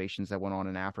situations that went on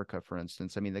in Africa, for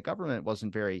instance, I mean, the government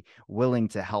wasn't very willing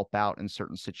to help out in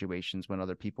certain situations when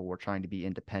other people were trying to be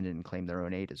independent and claim their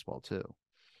own aid as well too.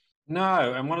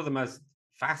 No, and one of the most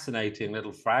fascinating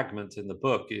little fragments in the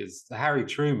book is Harry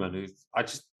Truman, who's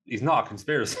he's not a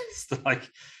conspiracist. Like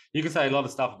you can say a lot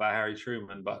of stuff about Harry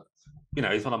Truman, but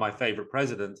he's one of my favorite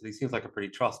presidents, and he seems like a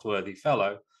pretty trustworthy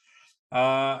fellow.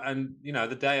 And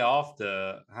the day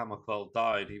after Hammarskjöld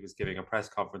died, he was giving a press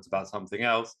conference about something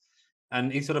else,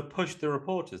 and he sort of pushed the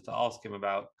reporters to ask him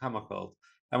about Hammarskjöld.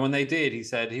 And when they did, he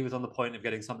said he was on the point of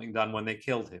getting something done when they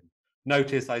killed him.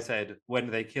 Notice I said when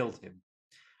they killed him,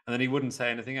 and then he wouldn't say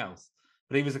anything else.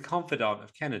 But he was a confidant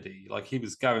of Kennedy. Like he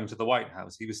was going to the White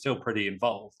House. He was still pretty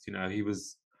involved.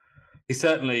 He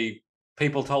certainly,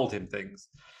 people told him things.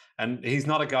 And he's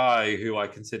not a guy who I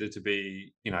consider to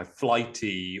be,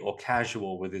 flighty or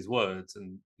casual with his words.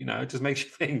 And, it just makes you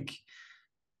think.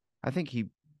 I think he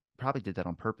probably did that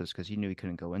on purpose because he knew he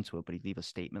couldn't go into it, but he'd leave a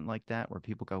statement like that where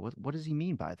people go, "What does he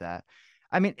mean by that?"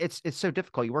 I mean, it's so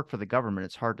difficult. You work for the government;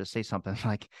 it's hard to say something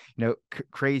like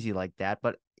crazy like that.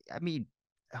 But I mean,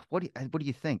 what do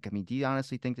you think? I mean, do you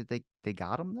honestly think that they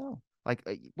got him though? Like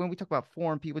when we talk about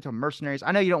foreign people, we talk mercenaries.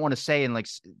 I know you don't want to say in like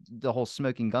the whole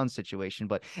smoking gun situation,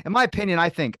 but in my opinion, I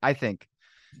think I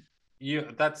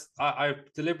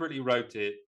deliberately wrote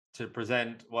it to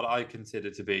present what I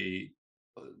consider to be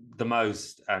the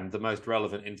most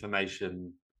relevant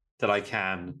information that I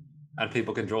can, and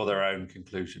people can draw their own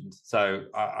conclusions. So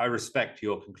I respect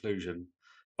your conclusion,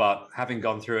 but having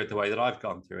gone through it the way that I've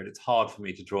gone through it, it's hard for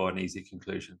me to draw an easy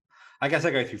conclusion. I guess I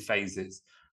go through phases.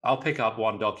 I'll pick up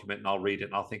one document and I'll read it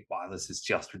and I'll think, wow, this is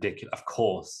just ridiculous.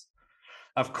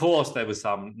 Of course, there was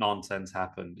some nonsense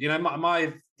happened.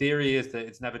 My theory is that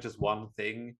it's never just one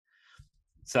thing.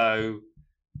 So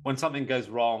when something goes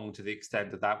wrong to the extent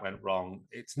that that went wrong,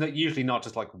 it's usually not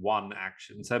just like one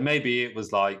action. So maybe it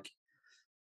was like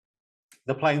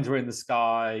the planes were in the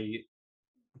sky,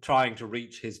 trying to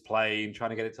reach his plane, trying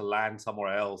to get it to land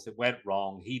somewhere else. It went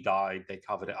wrong. He died. They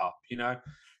covered it up.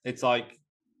 It's like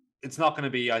it's not going to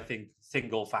be, I think,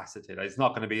 single faceted. It's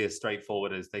not going to be as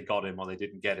straightforward as they got him or they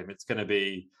didn't get him. It's going to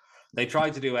be they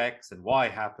tried to do X and Y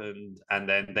happened, and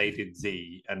then they did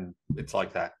Z, and it's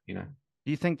like that.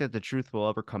 Do you think that the truth will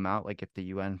ever come out? Like if the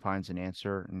UN finds an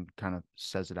answer and kind of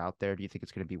says it out there, do you think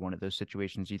it's going to be one of those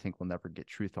situations? Do you think we'll never get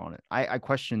truth on it? I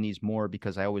question these more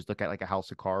because I always look at like a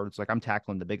house of cards. Like I'm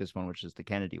tackling the biggest one, which is the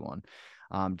Kennedy one,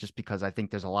 just because I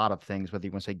think there's a lot of things, whether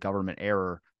you want to say government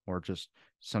error or just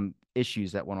some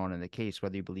issues that went on in the case,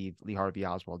 whether you believe Lee Harvey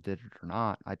Oswald did it or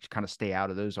not. I just kind of stay out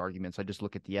of those arguments. I just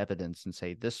look at the evidence and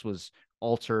say this was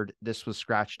altered, this was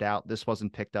scratched out, this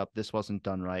wasn't picked up, this wasn't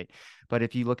done right. But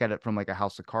if you look at it from like a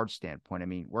House of Cards standpoint, I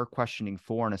mean, we're questioning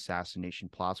foreign assassination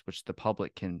plots, which the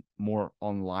public can more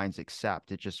on lines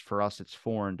accept. It just for us, it's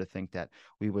foreign to think that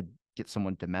we would get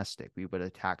someone domestic, we would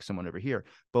attack someone over here.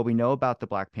 But we know about the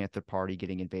Black Panther Party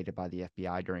getting invaded by the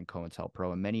FBI during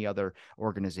COINTELPRO and many other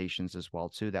organizations as well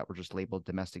too that were just labeled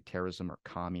domestic terrorism or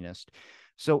communist.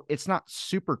 So it's not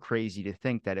super crazy to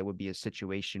think that it would be a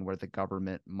situation where the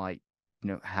government might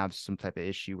have some type of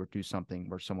issue or do something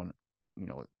where someone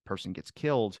a person gets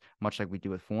killed, much like we do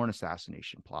with foreign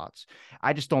assassination plots.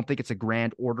 I just don't think it's a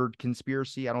grand ordered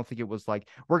conspiracy. I don't think it was like,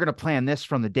 we're going to plan this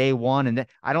from the day one. And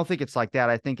I don't think it's like that.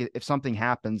 I think if something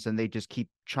happens and they just keep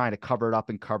trying to cover it up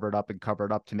and cover it up and cover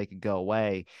it up to make it go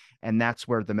away. And that's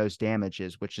where the most damage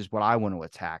is, which is what I want to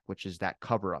attack, which is that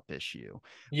cover up issue.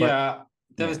 But Yeah,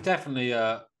 there was yeah, definitely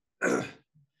a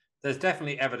there's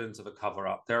definitely evidence of a cover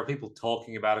up. There are people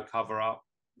talking about a cover up.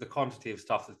 The quantity of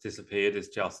stuff that's disappeared is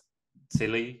just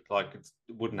silly. Like it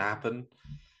wouldn't happen.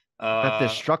 that Uh,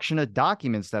 destruction of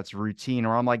documents, that's routine.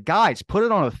 Or I'm like, guys, put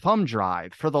it on a thumb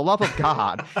drive for the love of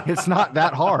God. It's not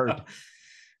that hard.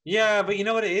 yeah, but you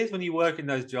know what it is when you work in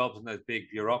those jobs and those big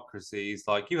bureaucracies,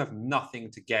 like you have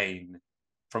nothing to gain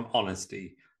from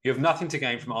honesty. You have nothing to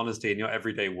gain from honesty in your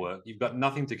everyday work. You've got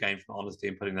nothing to gain from honesty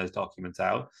in putting those documents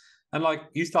out. And like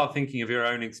you start thinking of your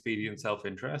own expedient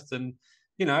self-interest, and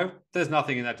there's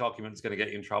nothing in that document that's going to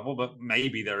get you in trouble, but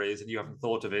maybe there is, and you haven't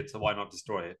thought of it, so why not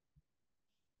destroy it?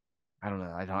 I don't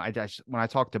know. I don't. I just when I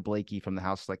talked to Blakey from the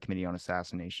House Select Committee on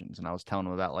Assassinations, and I was telling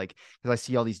him about like because I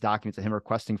see all these documents of him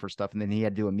requesting for stuff, and then he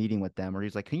had to do a meeting with them where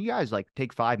he's like, "Can you guys like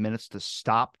take 5 minutes to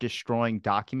stop destroying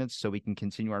documents so we can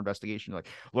continue our investigation?" Like,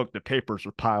 look, the papers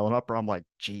are piling up. Or I'm like,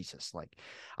 Jesus, like,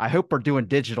 I hope we're doing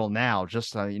digital now.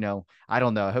 Just I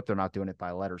don't know. I hope they're not doing it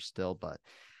by letter still, but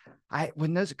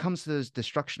when it comes to this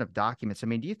destruction of documents, I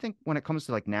mean, do you think when it comes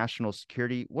to like national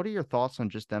security, what are your thoughts on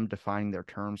just them defining their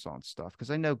terms on stuff? Because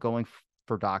I know going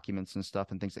for documents and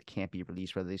stuff and things that can't be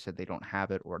released, whether they said they don't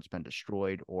have it or it's been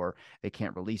destroyed or they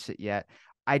can't release it yet.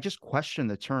 I just question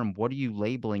the term. What are you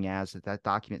labeling as that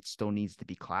document still needs to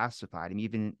be classified? I mean,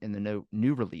 even in the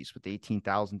new release with the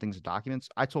 18,000 things of documents,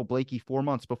 I told Blakey 4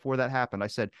 months before that happened, I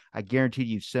said, I guarantee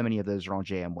you so many of those are on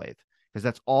JM Wave because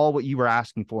that's all what you were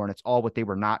asking for and it's all what they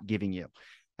were not giving you.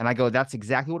 And I go, that's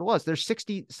exactly what it was. There's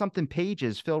 60 something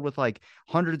pages filled with like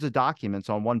hundreds of documents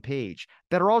on one page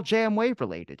that are all JM Wave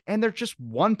related. And they're just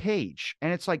one page.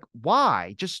 And it's like,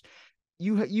 why? Just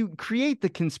you create the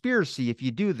conspiracy if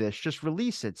you do this. Just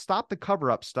release it. Stop the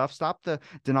cover up stuff. Stop the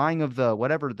denying of the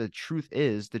whatever the truth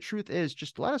is. The truth is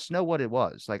just let us know what it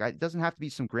was. Like it doesn't have to be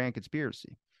some grand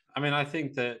conspiracy. I mean, I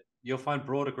think that you'll find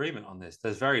broad agreement on this.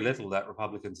 There's very little that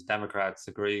Republicans and Democrats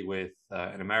agree with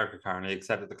in America currently,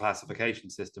 except that the classification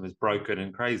system is broken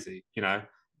and crazy.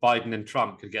 Biden and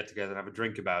Trump could get together and have a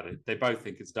drink about it. They both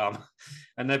think it's dumb,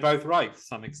 and they're both right to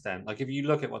some extent. Like if you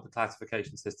look at what the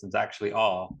classification systems actually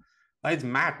are, it's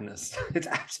madness. It's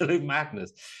absolute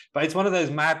madness. But it's one of those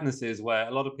madnesses where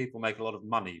a lot of people make a lot of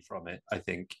money from it. I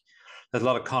think there's a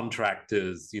lot of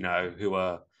contractors, who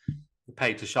are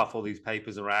paid to shuffle these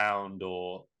papers around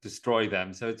or destroy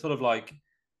them. So it's sort of like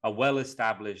a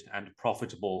well-established and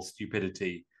profitable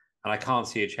stupidity. And I can't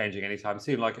see it changing anytime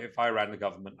soon. Like if I ran the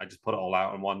government, I just put it all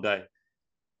out in one day.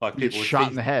 Like You get people would shot in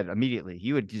feast. the head immediately.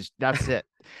 You would just that's it.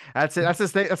 That's it. That's the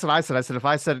thing. That's what I said. I said if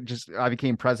I said just I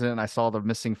became president and I saw the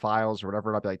missing files or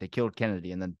whatever, I'd be like, they killed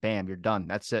Kennedy, and then bam, you're done.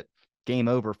 That's it. Game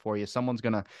over for you. Someone's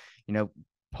gonna, you know,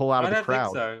 pull out I of the don't think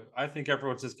crowd. so. I think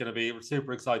everyone's just going to be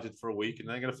super excited for a week and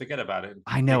they're going to forget about it and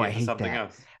I know. dig I into hate something that.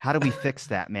 else. How do we fix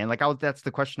that, man? Like, that's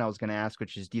the question I was going to ask,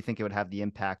 which is, do you think it would have the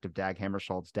impact of Dag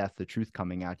Hammarskjöld's death, the truth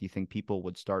coming out? Do you think people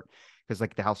would start, because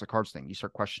like the House of Cards thing, you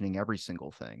start questioning every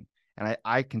single thing. And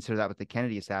I consider that with the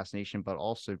Kennedy assassination, but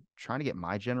also trying to get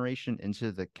my generation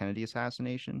into the Kennedy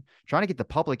assassination, trying to get the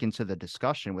public into the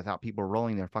discussion without people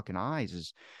rolling their fucking eyes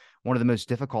is one of the most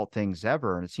difficult things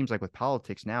ever. And it seems like with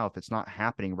politics now, if it's not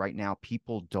happening right now,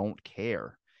 people don't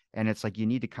care. And it's like you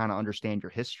need to kind of understand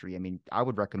your history. I mean, I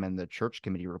would recommend the church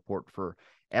committee report for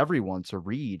everyone to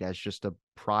read as just a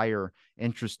prior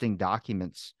interesting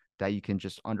documents that you can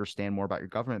just understand more about your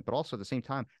government. But also at the same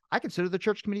time, I consider the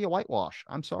church committee a whitewash.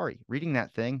 I'm sorry. Reading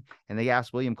that thing, and they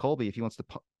asked William Colby if he wants to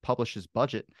publish his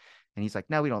budget. And he's like,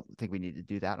 no, we don't think we need to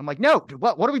do that. I'm like, no,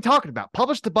 what are we talking about?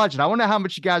 Publish the budget. I want to know how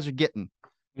much you guys are getting.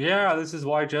 Yeah, this is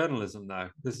why journalism, though.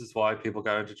 This is why people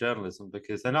go into journalism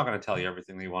because they're not going to tell you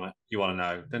everything you want to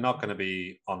know. They're not going to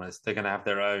be honest. They're going to have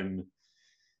their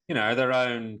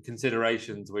own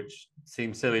considerations, which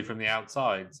seem silly from the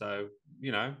outside. So,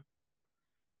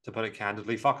 to put it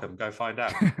candidly, fuck them. Go find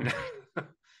out.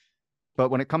 But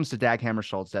when it comes to Dag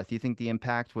Hammarskjöld's death, do you think the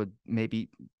impact would maybe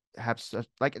have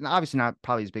like obviously not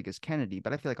probably as big as Kennedy,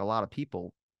 but I feel like a lot of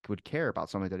people would care about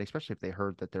something like that, especially if they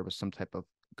heard that there was some type of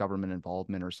government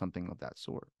involvement or something of that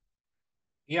sort.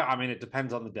 Yeah, I mean, it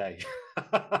depends on the day.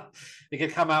 It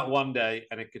could come out one day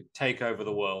and it could take over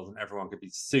the world and everyone could be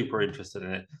super interested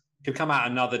in it. It could come out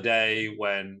another day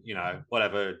when,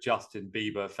 whatever, Justin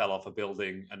Bieber fell off a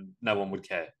building and no one would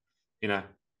care, you know?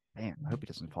 Man, I hope he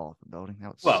doesn't fall off the building. That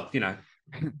would Well, suck.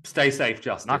 stay safe,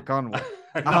 Justin. Knock on wood.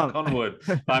 Knock on wood.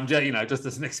 I'm just, just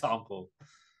as an example.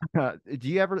 Do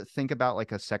you ever think about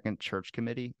like a second church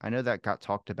committee? I know that got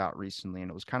talked about recently,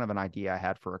 and it was kind of an idea I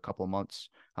had for a couple of months.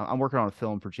 I'm working on a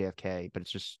film for JFK, but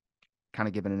it's just kind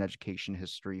of given an education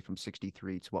history from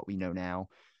 63 to what we know now.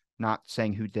 Not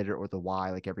saying who did it or the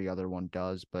why, like every other one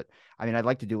does. But I mean, I'd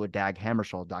like to do a Dag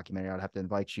Hammarskjöld documentary. I'd have to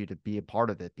invite you to be a part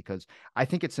of it because I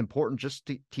think it's important just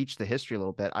to teach the history a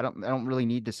little bit. I don't really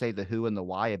need to say the who and the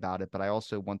why about it, but I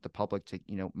also want the public to,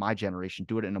 my generation,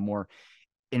 do it in a more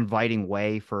inviting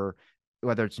way for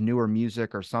whether it's newer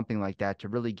music or something like that to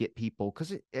really get people.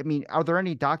 Because I mean, are there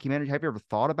any documentaries? Have you ever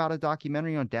thought about a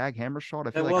documentary on Dag Hammarskjöld?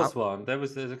 I feel There like was one.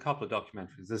 There's a couple of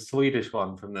documentaries. There's a Swedish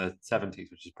one from the 70s,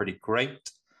 which is pretty great.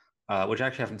 which I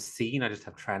actually haven't seen. I just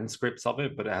have transcripts of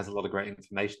it, but it has a lot of great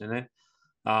information in it.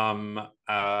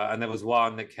 And there was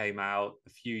one that came out a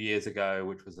few years ago,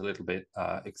 which was a little bit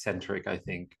eccentric, I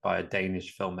think, by a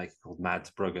Danish filmmaker called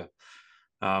Mads Brugger.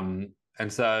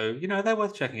 And so, they're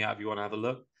worth checking out if you want to have a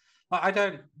look. I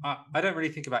don't really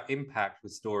think about impact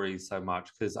with stories so much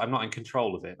because I'm not in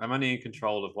control of it. I'm only in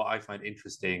control of what I find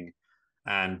interesting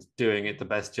and doing it the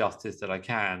best justice that I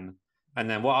can. And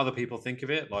then what other people think of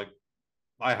it, like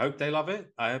I hope they love it.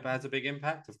 I hope it has a big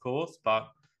impact, of course, but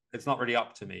it's not really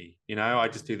up to me. I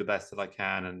just do the best that I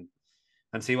can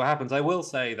and see what happens. I will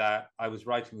say that I was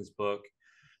writing this book,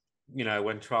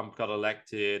 when Trump got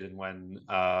elected and when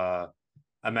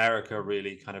America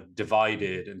really kind of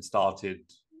divided and started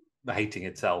hating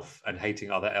itself and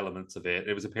hating other elements of it.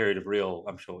 It was a period of real,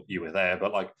 I'm sure you were there,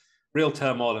 but like real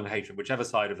turmoil and hatred, whichever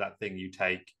side of that thing you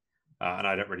take. And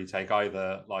I don't really take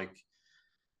either. Like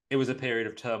it was a period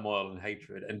of turmoil and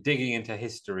hatred, and digging into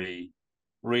history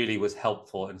really was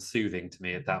helpful and soothing to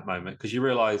me at that moment because you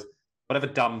realize whatever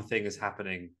dumb thing is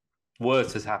happening,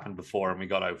 worse has happened before and we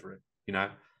got over it.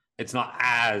 It's not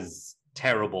as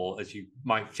terrible as you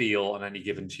might feel on any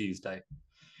given Tuesday.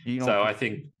 You don't So I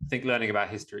think learning about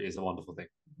history is a wonderful thing.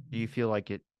 do you feel like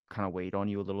it kind of weighed on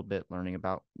you a little bit learning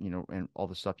about, and all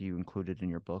the stuff you included in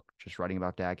your book, just writing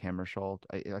about Dag Hammarskjöld?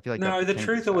 I feel like that No, the Kennedy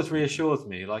truth always assassination. reassures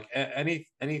me. Like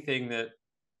anything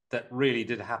that really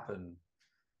did happen,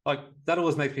 like that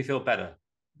always makes me feel better.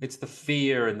 It's the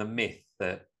fear and the myth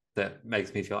that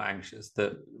makes me feel anxious.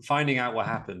 That finding out what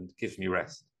happened gives me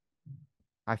rest.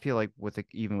 I feel like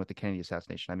even with the Kennedy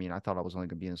assassination, I mean, I thought I was only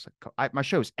going to be in this. Like, my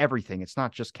show is everything. It's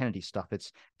not just Kennedy stuff.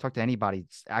 It's talk to anybody,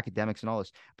 it's academics and all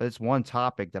this, but it's one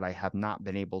topic that I have not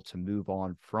been able to move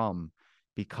on from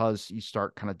because you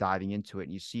start kind of diving into it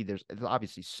and you see there's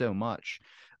obviously so much,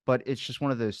 but it's just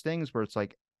one of those things where it's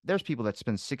like there's people that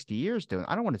spend 60 years doing.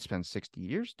 I don't want to spend 60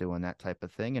 years doing that type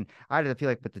of thing. And I feel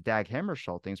like with the Dag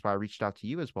Hammarskjöld things, why I reached out to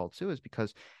you as well too, is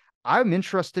because I'm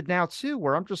interested now too,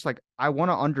 where I'm just like, I want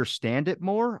to understand it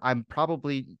more. I'm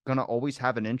probably gonna always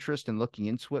have an interest in looking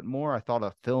into it more. I thought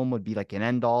a film would be like an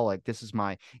end all, like this is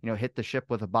my, hit the ship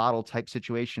with a bottle type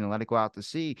situation and let it go out to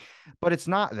sea. But it's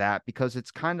not that because it's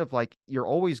kind of like you're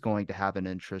always going to have an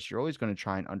interest. You're always going to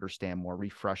try and understand more,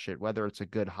 refresh it, whether it's a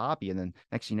good hobby. And then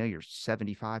next thing you know, you're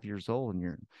 75 years old and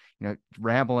you're,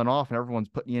 rambling off and everyone's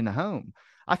putting you in a home.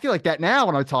 I feel like that now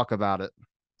when I talk about it.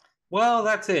 Well,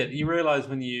 that's it. You realize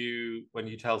when you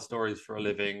tell stories for a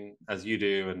living, as you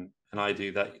do and I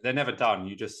do, that they're never done.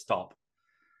 You just stop.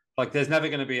 Like there's never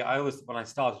going to be. I always when I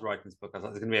started writing this book, I was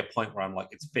like, there's going to be a point where I'm like,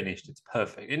 it's finished, it's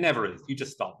perfect. It never is. You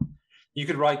just stop. You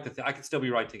could write I could still be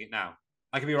writing it now.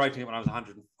 I could be writing it when I was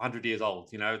 100 years old.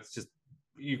 It's just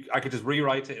I could just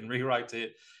rewrite it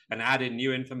and add in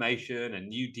new information and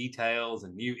new details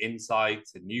and new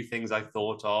insights and new things I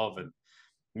thought of and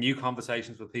new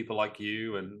conversations with people like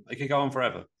you, and it could go on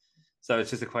forever. So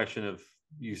it's just a question of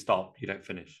you stop, you don't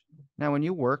finish. Now, when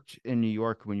you worked in New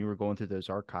York, when you were going through those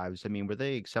archives, I mean, were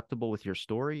they acceptable with your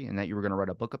story and that you were going to write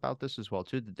a book about this as well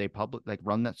too? Did they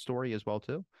run that story as well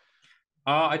too?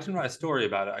 I didn't write a story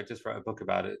about it. I just wrote a book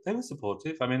about it. They were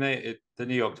supportive. I mean, the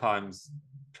New York Times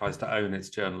tries to own its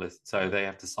journalists, so they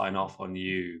have to sign off on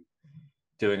you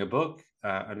doing a book,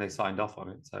 and they signed off on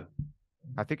it. So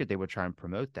I figured they would try and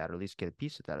promote that or at least get a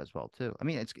piece of that as well too. I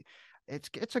mean,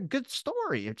 it's a good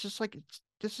story. It's just like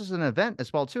this is an event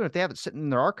as well too. And if they have it sitting in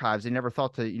their archives, they never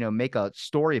thought to make a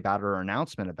story about it or an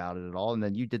announcement about it at all. And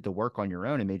then you did the work on your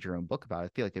own and made your own book about it. I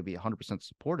feel like they'd be 100%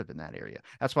 supportive in that area.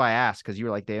 That's why I asked because you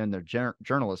were like they own their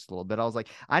journalists a little bit. I was like,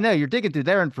 I know you're digging through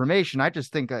their information. I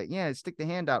just think, yeah, stick the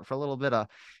hand out for a little bit of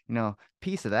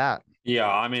piece of that. yeah,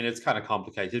 I mean, it's kind of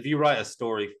complicated. If you write a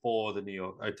story for the New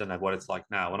York, I don't know what it's like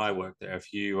now. When I worked there,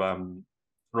 if you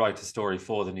write a story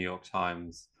for the New York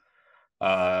Times,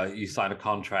 you sign a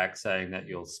contract saying that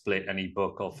you'll split any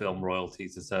book or film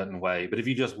royalties a certain way. But if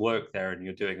you just work there and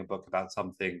you're doing a book about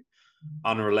something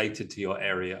unrelated to your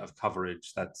area of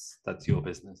coverage, that's your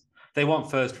business. They want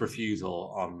first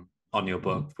refusal on your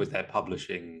book with their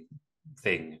publishing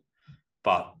thing,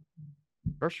 but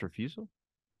First refusal.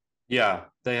 yeah,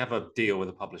 they have a deal with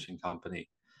a publishing company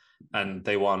and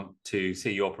they want to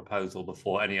see your proposal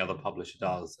before any other publisher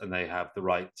does, and they have the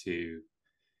right to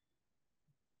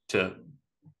to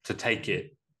take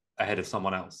it ahead of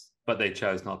someone else, but they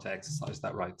chose not to exercise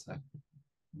that right. So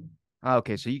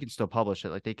Okay, so you can still publish it.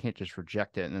 Like they can't just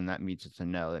reject it, and then that means it's a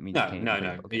no. That means you no, can't even no, put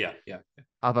it. no, Okay, yeah, yeah.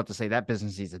 I was about to say that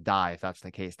business needs to die if that's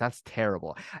the case. That's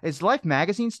terrible. Is Life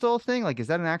Magazine still a thing? Like, is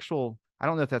that an actual? I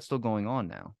don't know if that's still going on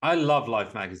now. I love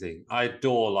Life magazine. I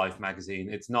adore Life magazine.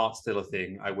 It's not still a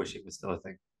thing. I wish it was still a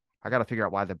thing. I got to figure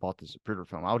out why they bought the Zapruder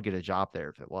film. I would get a job there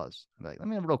if it was. I'm like, let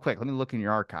me real quick. Let me look in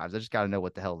your archives. I just got to know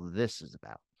what the hell this is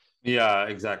about. Yeah,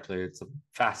 exactly. It's a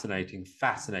fascinating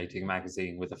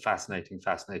magazine with a fascinating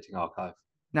archive.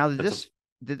 Now, It's a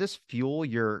did this fuel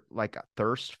your like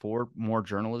thirst for more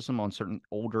journalism on certain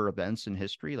older events in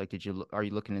history? Like, are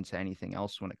you looking into anything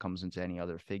else when it comes into any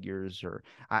other figures? Or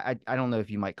I don't know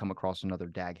if you might come across another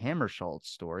Dag Hammarskjöld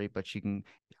story, but you can.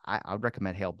 I would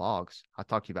recommend Hale Boggs. I'll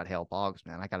talk to you about Hale Boggs,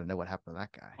 man. I got to know what happened to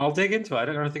that guy. I'll dig into it. I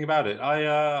don't know anything about it.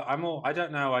 I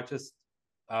don't know.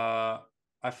 Uh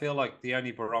I feel like the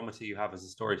only barometer you have as a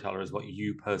storyteller is what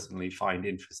you personally find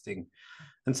interesting.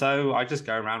 And so I just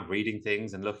go around reading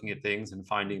things and looking at things and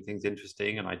finding things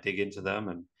interesting, and I dig into them,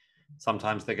 and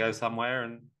sometimes they go somewhere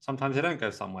and sometimes they don't go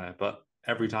somewhere, but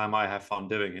every time I have fun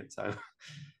doing it. So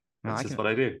No, that's just what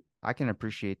I do. I can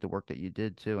appreciate the work that you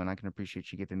did too, and I can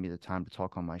appreciate you giving me the time to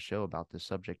talk on my show about this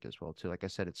subject as well too. Like I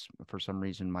said, it's for some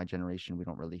reason my generation we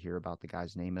don't really hear about the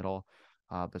guy's name at all,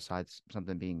 besides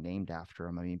something being named after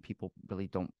him. I mean, people really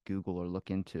don't Google or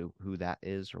look into who that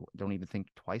is, or don't even think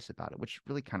twice about it, which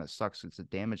really kind of sucks. It's a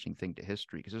damaging thing to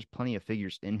history because there's plenty of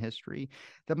figures in history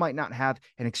that might not have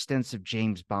an extensive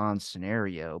James Bond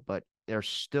scenario, but they're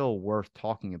still worth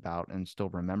talking about and still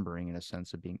remembering in a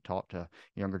sense of being taught to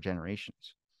younger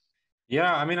generations.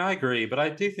 Yeah, I mean, I agree, but I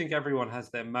do think everyone has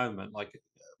their moment. Like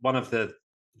one of the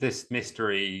this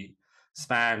mystery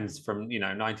spans from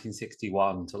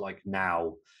 1961 to like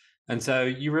now, and so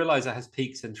you realize it has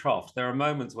peaks and troughs. There are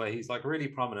moments where he's like really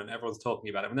prominent, everyone's talking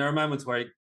about him, and there are moments where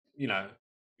you know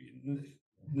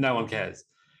no one cares,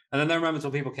 and then there are moments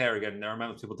where people care again, and there are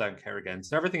moments people don't care again.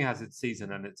 So everything has its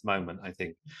season and its moment, I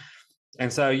think.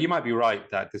 And so you might be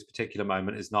right that this particular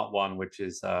moment is not one which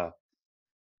is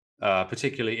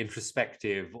particularly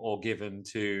introspective or given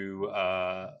to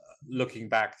looking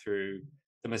back through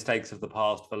the mistakes of the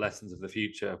past for lessons of the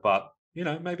future. But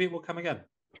maybe it will come again.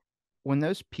 When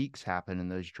those peaks happen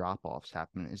and those drop offs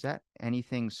happen, is that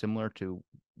anything similar to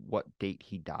what date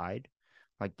he died?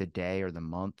 Like the day or the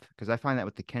month? Because I find that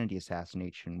with the Kennedy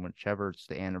assassination, whichever it's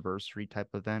the anniversary type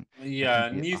event, that can Yeah,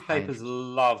 be a high newspapers interest.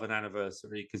 love an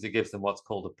anniversary because it gives them what's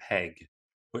called a peg.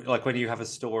 Like when you have a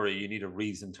story, you need a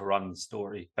reason to run the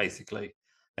story, basically.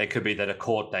 It could be that a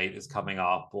court date is coming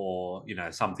up or,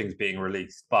 something's being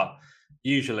released. But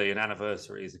usually an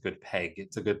anniversary is a good peg.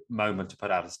 It's a good moment to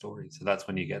put out a story. So that's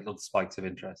when you get little spikes of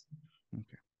interest.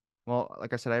 Okay. Well,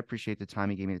 like I said, I appreciate the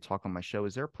time you gave me to talk on my show.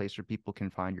 Is there a place where people can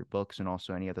find your books and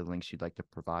also any other links you'd like to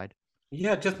provide?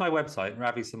 Yeah, just my website,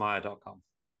 ravisomaiya.com.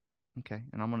 Okay.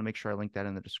 And I'm going to make sure I link that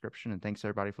in the description. And thanks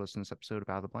everybody for listening to this episode of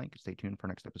Out of the Blank. Stay tuned for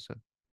next episode.